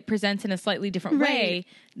 but it presents in a slightly different way,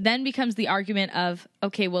 then becomes the argument of,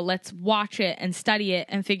 okay, well, let's watch it and study it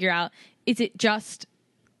and figure out, is it just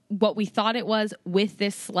what we thought it was with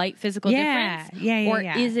this slight physical difference? Or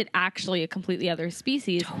is it actually a completely other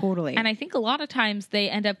species? Totally. And I think a lot of times they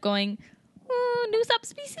end up going, new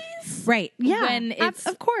subspecies? Right. Yeah. When it's,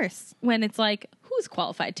 of course. When it's like, who's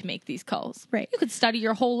qualified to make these calls? Right. You could study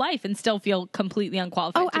your whole life and still feel completely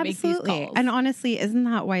unqualified to make these calls. And honestly, isn't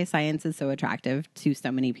that why science is so attractive to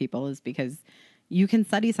so many people, is because you can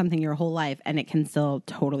study something your whole life and it can still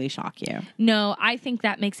totally shock you. No, I think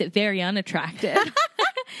that makes it very unattractive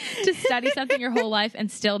to study something your whole life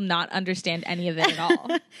and still not understand any of it at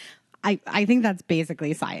all. I think that's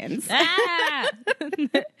basically science.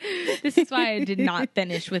 This This is why I did not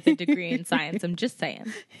finish with a degree in science. I'm just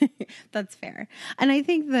saying. That's fair. And I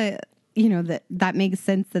think that, that makes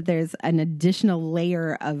sense that there's an additional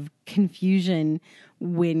layer of confusion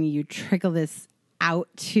when you trickle this out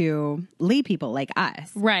to lay people like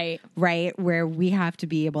us. Right. Right. Where we have to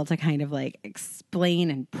be able to kind of like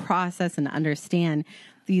explain and process and understand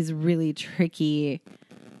these really tricky,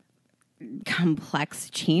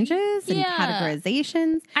 complex changes and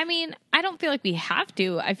categorizations. I mean, I don't feel like we have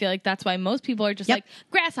to. I feel like that's why most people are just like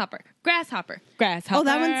grasshopper, grasshopper, grasshopper. Oh,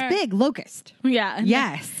 that one's big. Locust. Yeah.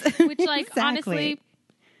 Yes. Which, like, Exactly. honestly,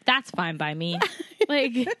 that's fine by me.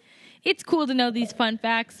 Like, it's cool to know these fun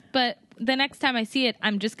facts, but the next time I see it,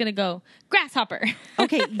 I'm just going to go, grasshopper.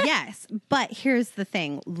 Okay, yes. But here's the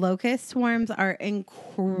thing. Locust swarms are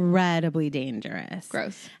incredibly dangerous.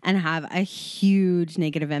 Gross. And have a huge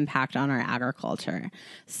negative impact on our agriculture.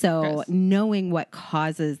 So Gross. knowing what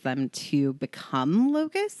causes them to become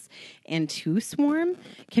locusts and to swarm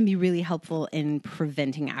can be really helpful in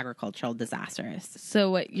preventing agricultural disasters.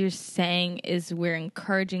 So what you're saying is we're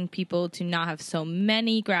encouraging people to not have so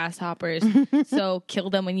many grasshoppers, so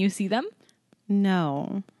kill them when you see them?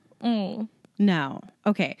 No. Oh. No.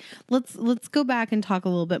 Okay. Let's go back and talk a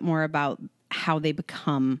little bit more about how they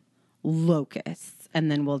become locusts,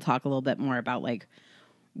 and then we'll talk a little bit more about like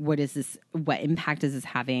what impact is this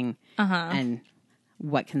having, and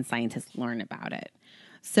what can scientists learn about it.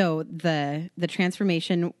 So the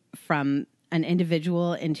transformation from an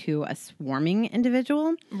individual into a swarming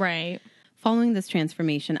individual, Right. Following this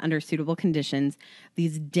transformation under suitable conditions,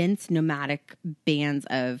 these dense nomadic bands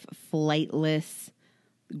of flightless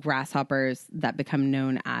grasshoppers that become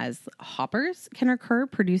known as hoppers can occur,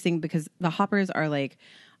 because the hoppers are like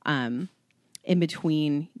in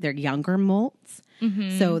between their younger molts.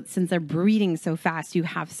 Mm-hmm. So since they're breeding so fast, you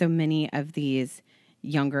have so many of these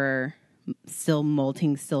younger, still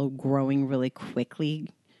molting, still growing really quickly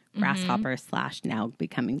grasshoppers / now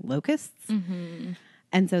becoming locusts. Mm-hmm.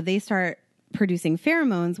 And so they start producing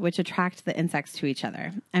pheromones, which attract the insects to each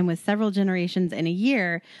other. And with several generations in a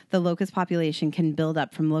year, the locust population can build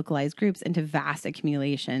up from localized groups into vast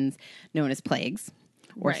accumulations known as plagues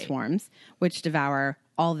or swarms, which devour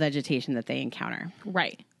all vegetation that they encounter.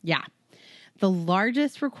 Right. Yeah. The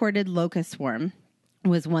largest recorded locust swarm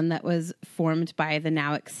was one that was formed by the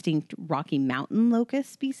now extinct Rocky Mountain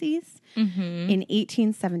locust species in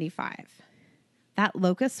 1875. That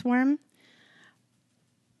locust swarm,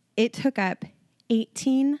 it took up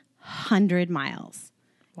 1,800 miles.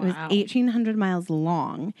 Wow. It was 1,800 miles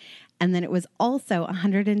long, and then it was also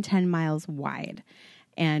 110 miles wide.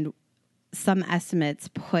 And some estimates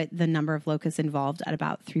put the number of locusts involved at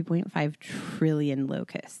about 3.5 trillion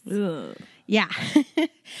locusts. Ugh. Yeah.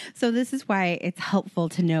 So this is why it's helpful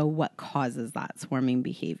to know what causes that swarming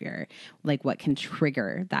behavior, like what can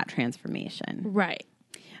trigger that transformation. Right.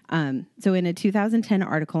 So in a 2010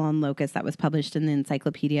 article on locusts that was published in the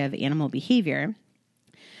Encyclopedia of Animal Behavior,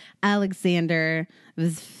 Alexander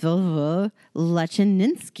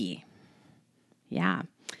Lachininsky,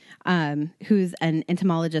 who's an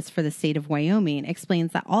entomologist for the state of Wyoming,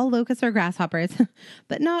 explains that all locusts are grasshoppers,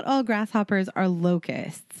 but not all grasshoppers are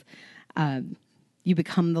locusts. You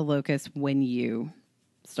become the locust when you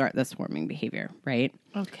start the swarming behavior, right?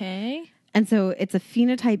 Okay. And so it's a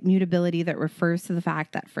phenotype mutability that refers to the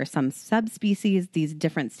fact that for some subspecies, these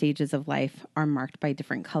different stages of life are marked by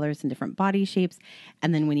different colors and different body shapes.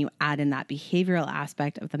 And then when you add in that behavioral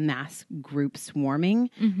aspect of the mass group swarming,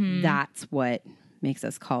 that's what makes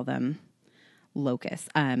us call them locusts.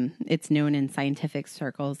 It's known in scientific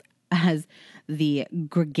circles as the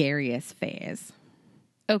gregarious phase.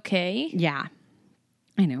 Okay. Yeah.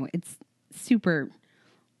 I know. It's super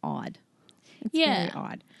odd. It's really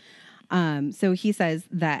odd. So he says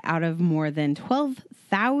that out of more than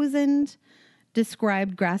 12,000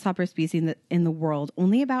 described grasshopper species in the world,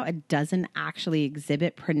 only about a dozen actually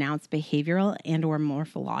exhibit pronounced behavioral and or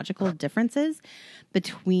morphological differences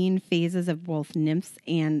between phases of both nymphs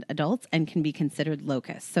and adults and can be considered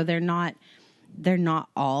locusts. So they're not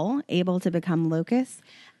all able to become locusts,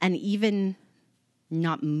 and even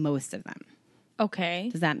not most of them. Okay.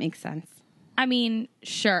 Does that make sense? I mean,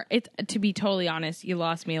 sure. To be totally honest, you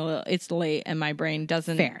lost me a little. It's late and my brain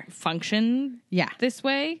doesn't function this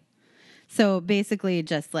way. So basically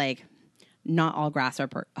just like not all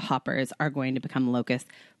grasshoppers are going to become locusts.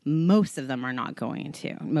 Most of them are not going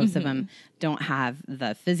to. Most of them don't have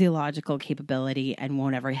the physiological capability and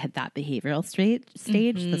won't ever hit that behavioral stage,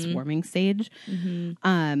 the swarming stage.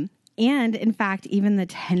 And in fact, even the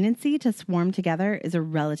tendency to swarm together is a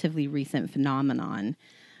relatively recent phenomenon,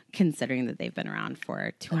 considering that they've been around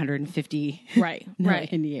for 250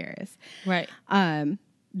 million years. Right.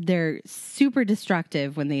 they're super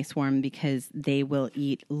destructive when they swarm because they will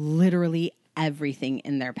eat literally everything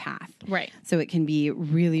in their path. Right. So it can be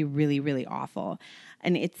really, really, really awful.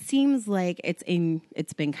 And it seems like it's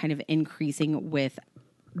been kind of increasing with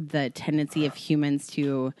the tendency of humans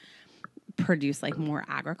to produce like more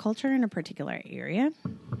agriculture in a particular area.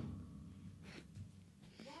 What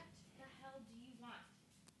the hell do you want?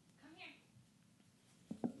 Come here.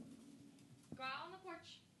 Go out on the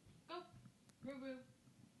porch. Go. Roo-roo.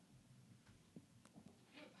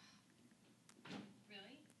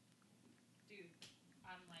 Really? Dude,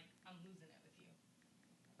 I'm losing it with you.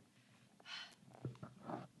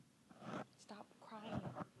 Stop crying.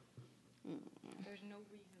 There's no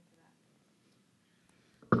reason for that.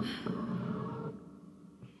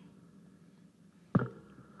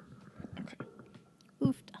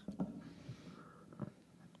 Oofed.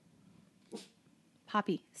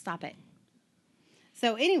 Poppy, stop it.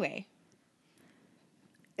 So anyway,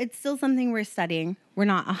 it's still something we're studying. We're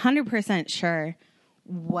not 100% sure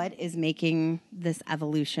what is making this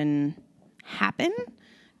evolution happen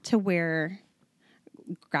to where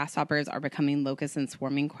grasshoppers are becoming locusts and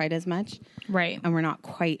swarming quite as much. Right. And we're not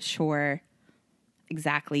quite sure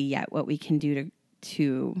exactly yet what we can do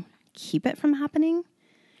to keep it from happening.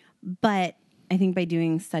 But I think by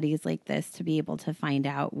doing studies like this to be able to find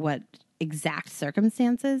out what exact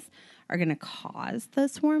circumstances are going to cause the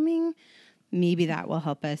swarming, maybe that will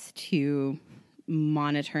help us to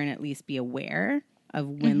monitor and at least be aware of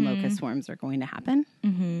when locust swarms are going to happen.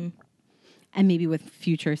 Mm-hmm. And maybe with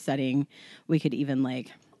future studying, we could even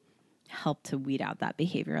like help to weed out that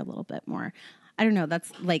behavior a little bit more. I don't know.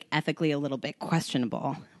 That's like ethically a little bit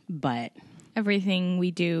questionable, but everything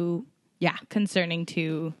we do, yeah, concerning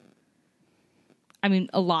to, I mean,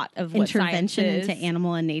 a lot of what intervention science into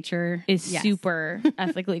animal and nature is super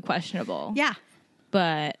ethically questionable. Yeah,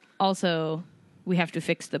 but also we have to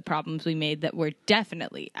fix the problems we made that were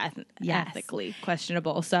definitely ethically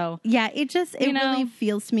questionable. So yeah, it know, really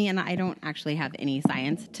feels to me, and I don't actually have any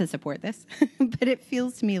science to support this, but it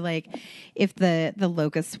feels to me like if the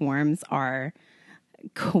locust swarms are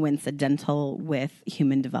coincidental with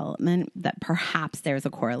human development, that perhaps there's a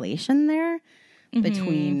correlation there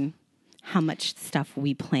between how much stuff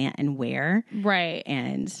we plant and where, right,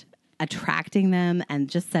 and attracting them and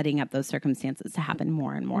just setting up those circumstances to happen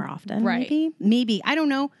more and more often. Right. Maybe. I don't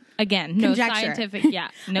know. Again, no scientific,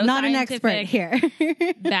 no not scientific an expert here.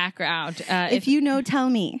 background. If you know, tell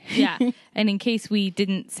me. Yeah. And in case we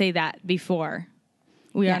didn't say that before,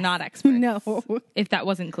 we are not experts. No. If that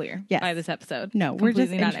wasn't clear by this episode. No, we're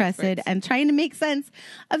just interested and trying to make sense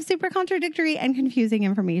of super contradictory and confusing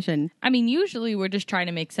information. I mean, usually we're just trying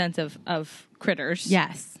to make sense of critters.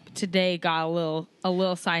 Yes. Today got a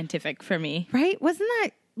little scientific for me. Right? Wasn't that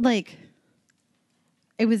like,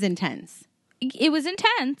 it was intense. It was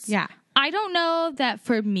intense. Yeah. I don't know that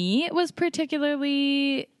for me it was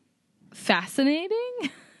particularly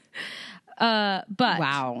fascinating. But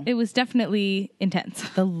wow, it was definitely intense.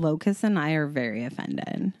 The locusts and I are very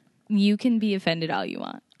offended. You can be offended all you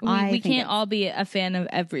want. We can't all be a fan of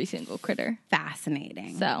every single critter.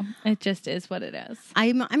 Fascinating. So it just is what it is.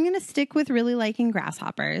 I'm going to stick with really liking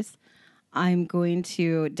grasshoppers. I'm going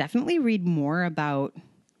to definitely read more about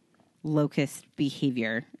locust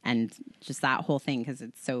behavior and just that whole thing because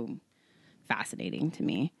it's so fascinating to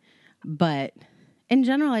me. But in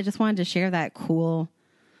general, I just wanted to share that cool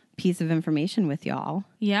piece of information with y'all.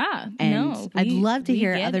 Yeah. And I'd love to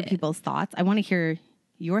hear other people's thoughts. I want to hear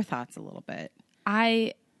your thoughts a little bit.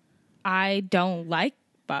 I don't like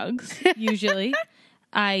bugs usually.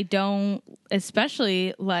 I don't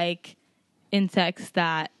especially like insects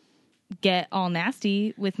that get all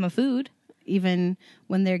nasty with my food. Even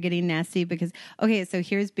when they're getting nasty because, okay, so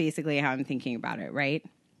here's basically how I'm thinking about it, right?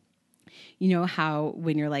 You know how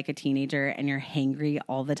when you're like a teenager and you're hangry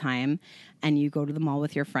all the time and you go to the mall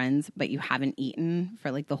with your friends, but you haven't eaten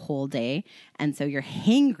for like the whole day. And so you're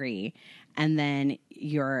hangry and then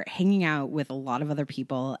you're hanging out with a lot of other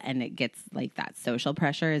people and it gets like that social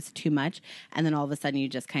pressure is too much. And then all of a sudden you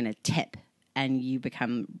just kind of tip and you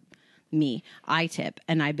become me. I tip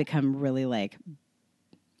and I become really like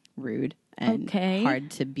rude and hard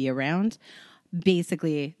to be around.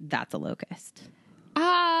 Basically, that's a locust.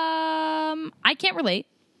 I can't relate.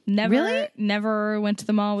 Never went to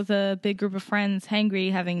the mall with a big group of friends,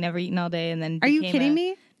 hangry, having never eaten all day, and then are you kidding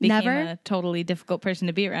me? Became a totally difficult person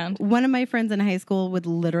to be around. One of my friends in high school would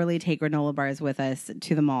literally take granola bars with us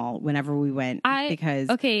to the mall whenever we went because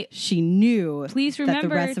she knew please remember that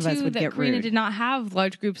the rest of us would that get Karina rude. did not have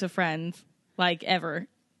large groups of friends like ever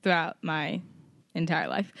throughout my entire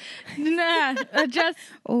life. Nah, just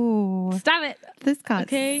Oh, stop it. this got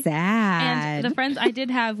Okay. sad. And the friends I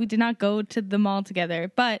did have, we did not go to the mall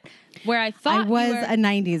together, but where I thought I was you were, a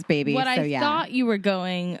 90s baby. what so I yeah. thought you were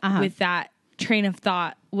going with that train of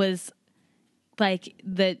thought was like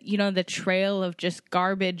the trail of just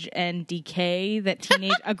garbage and decay that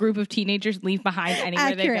a group of teenagers leave behind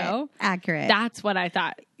anywhere they go. Accurate. That's what I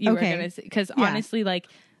thought you were Okay. going to say. Because Yeah. honestly, like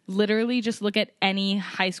literally just look at any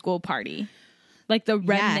high school party, like the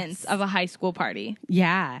remnants of a high school party.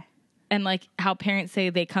 Yeah. And like how parents say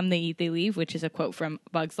they come, they eat, they leave, which is a quote from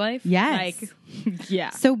Bug's Life. Yes. Like, yeah.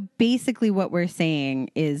 So basically what we're saying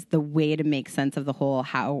is the way to make sense of the whole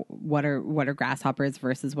what are grasshoppers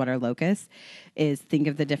versus what are locusts is think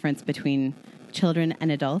of the difference between children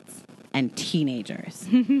and adults and teenagers.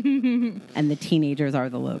 And the teenagers are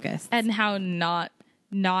the locusts. And how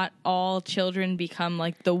not all children become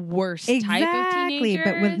like the worst type of teenagers.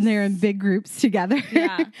 But when they're in big groups together,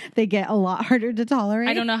 Yeah. they get a lot harder to tolerate.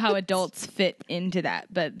 I don't know how adults fit into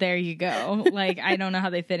that, but there you go. Like, I don't know how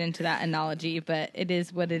they fit into that analogy, but it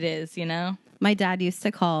is what it is, you know? My dad used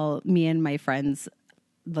to call me and my friends,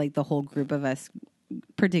 like the whole group of us,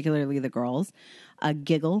 particularly the girls, a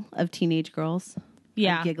giggle of teenage girls.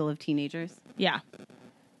 Yeah. A giggle of teenagers. Yeah.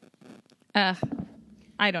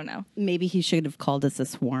 I don't know. Maybe he should have called us a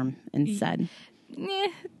swarm instead.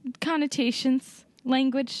 Connotations,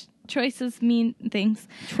 language choices mean things.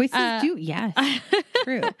 Choices do, yes.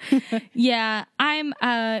 True. Yeah, I'm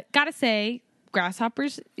gotta say,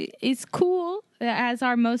 grasshoppers is cool, as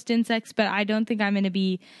are most insects, but I don't think I'm going to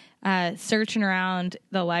be searching around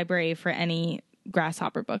the library for any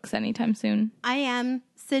grasshopper books anytime soon. I am.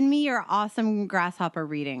 Send me your awesome grasshopper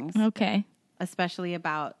readings, Okay. especially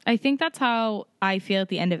about... I think that's how I feel at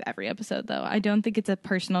the end of every episode, though. I don't think it's a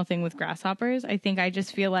personal thing with grasshoppers. I think I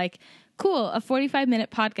just feel like, cool, a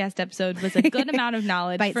 45-minute podcast episode was a good amount of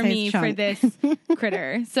knowledge for me chunk. for this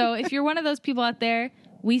critter. So if you're one of those people out there,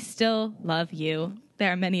 we still love you.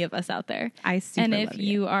 There are many of us out there. I super And if love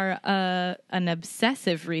you are an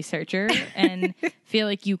obsessive researcher and feel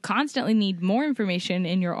like you constantly need more information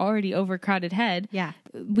in your already overcrowded head, Yeah.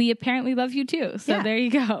 we apparently love you too. So Yeah. there you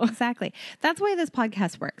go. Exactly. That's why this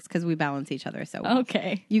podcast works, because we balance each other so well.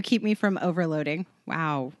 Okay. You keep me from overloading.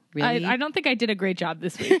 Wow. Really? I don't think I did a great job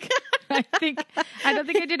this week. I don't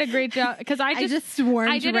think I did a great job because I just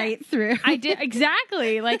swarmed right through. I did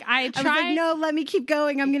exactly like I tried. I was like, no, let me keep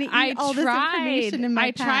going. I'm going to eat all this information in my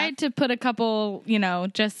I tried to put a couple,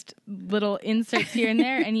 just little inserts here and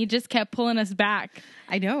there, and you just kept pulling us back.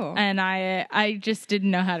 I know. And I just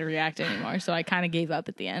didn't know how to react anymore, so I kind of gave up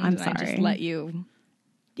at the end. I'm and sorry. I just let you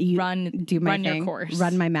run run thing, your course,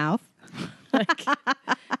 run my mouth.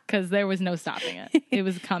 because there was no stopping it. It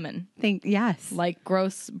was coming. Yes. Like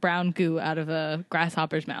gross brown goo out of a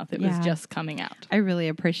grasshopper's mouth. It was just coming out. I really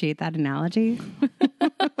appreciate that analogy.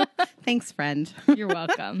 Thanks, friend. You're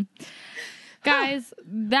welcome. Guys,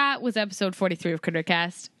 that was episode 43 of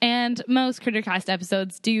Crittercast. And most Crittercast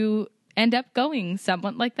episodes do end up going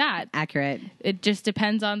somewhat like that. Accurate. It just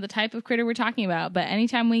depends on the type of critter we're talking about. But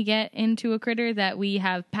anytime we get into a critter that we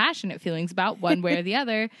have passionate feelings about, one way or the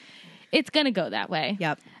other, it's going to go that way.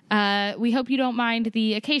 Yep. We hope you don't mind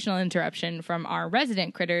the occasional interruption from our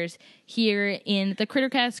resident critters here in the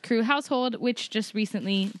Crittercast crew household, which just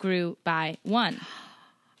recently grew by one.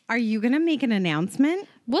 Are you going to make an announcement?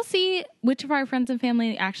 We'll see which of our friends and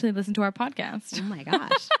family actually listen to our podcast. Oh my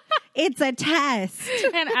gosh. It's a test.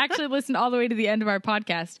 And actually listen all the way to the end of our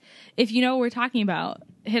podcast. If you know what we're talking about,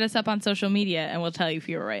 hit us up on social media and we'll tell you if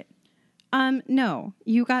you were right. No,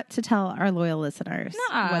 you got to tell our loyal listeners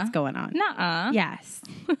what's going on. Nuh-uh. Yes.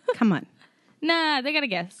 Come on. Nah, they got to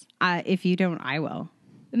guess. If you don't, I will.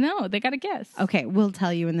 No, they got to guess. Okay, we'll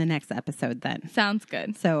tell you in the next episode then. Sounds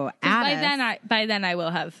good. So by then I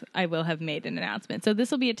will have made an announcement. So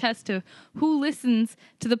this will be a test of who listens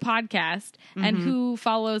to the podcast and who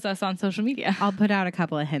follows us on social media. I'll put out a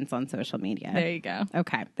couple of hints on social media. There you go.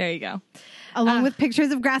 Okay. There you go. Along with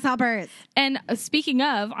pictures of grasshoppers. And speaking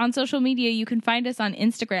of, on social media, you can find us on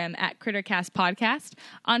Instagram at Crittercast Podcast,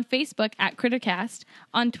 on Facebook at Crittercast,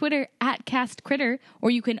 on Twitter at CastCritter,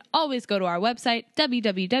 or you can always go to our website,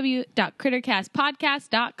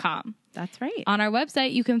 www.crittercastpodcast.com. That's right. On our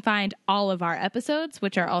website, you can find all of our episodes,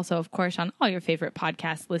 which are also, of course, on all your favorite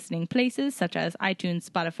podcast listening places, such as iTunes,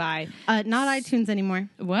 Spotify. Not iTunes anymore.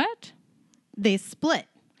 What? They split.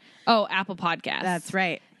 Oh, Apple Podcasts. That's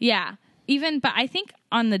right. Yeah. But I think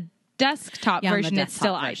on the desktop version, it's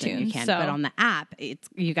still iTunes. You can, but on the app,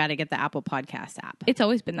 you got to get the Apple Podcast app. It's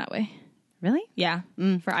always been that way. Really? Yeah,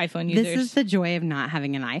 for iPhone users. This is the joy of not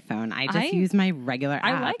having an iPhone. I just use my regular app.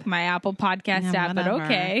 I like my Apple Podcast app, whatever. but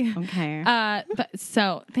okay. Okay.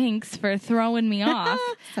 So thanks for throwing me off.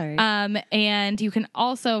 Sorry. And you can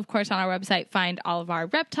also, of course, on our website find all of our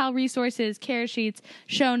reptile resources, care sheets,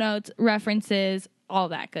 show notes, references, all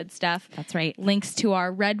that good stuff. That's right. Links to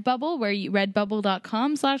our Redbubble,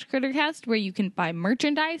 redbubble.com/crittercast, where you can buy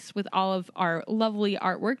merchandise with all of our lovely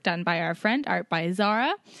artwork done by our friend, Art by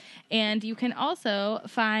Zara. And you can also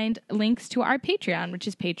find links to our Patreon, which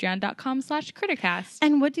is patreon.com/crittercast.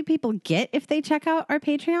 And what do people get if they check out our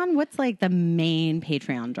Patreon? What's like the main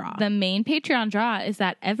Patreon draw? The main Patreon draw is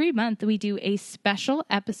that every month we do a special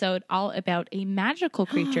episode all about a magical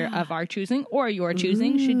creature of our choosing or your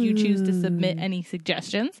choosing, should you choose to submit any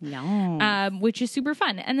suggestions. No. Which is super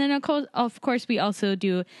fun. And then, of course, we also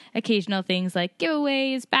do occasional things like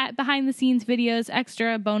giveaways, behind-the-scenes videos,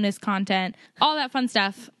 extra bonus content, all that fun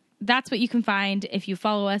stuff. That's what you can find if you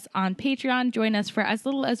follow us on Patreon. Join us for as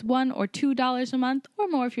little as $1 or $2 a month, or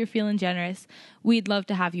more if you're feeling generous. We'd love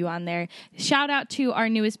to have you on there. Shout out to our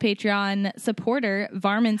newest Patreon supporter,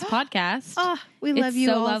 Varmints Podcast. Oh, we love you.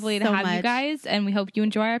 It's so all lovely to so have you much. guys, and we hope you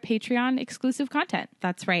enjoy our Patreon exclusive content.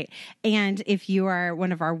 That's right. And if you are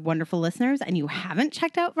one of our wonderful listeners and you haven't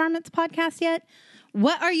checked out Varmints Podcast yet,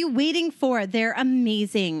 what are you waiting for? They're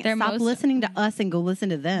amazing. Stop listening to us and go listen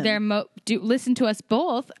to them. Listen to us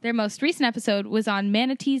both. Their most recent episode was on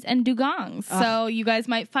manatees and dugongs. So you guys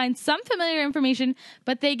might find some familiar information,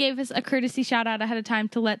 but they gave us a courtesy shout out ahead of time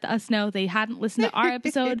to let us know they hadn't listened to our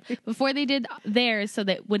episode before they did theirs, so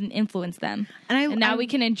that it wouldn't influence them. And now we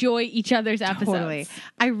can enjoy each other's episodes. Totally.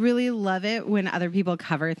 I really love it when other people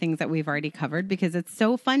cover things that we've already covered, because it's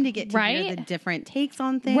so fun to get to hear the different takes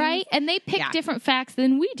on things. Right. And they pick different facts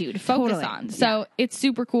than we do to focus on. So it's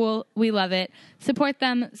super cool. We love it. Support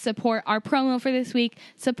them. Support our promo for this week.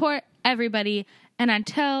 Support everybody. And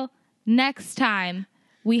until next time,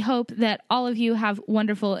 we hope that all of you have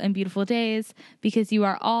wonderful and beautiful days, because you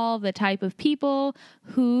are all the type of people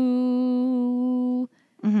who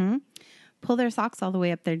pull their socks all the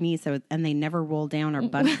way up their knees and they never roll down or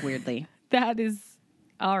bunch weirdly. That is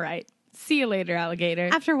all right. See you later, alligator.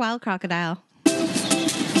 After a while, crocodile.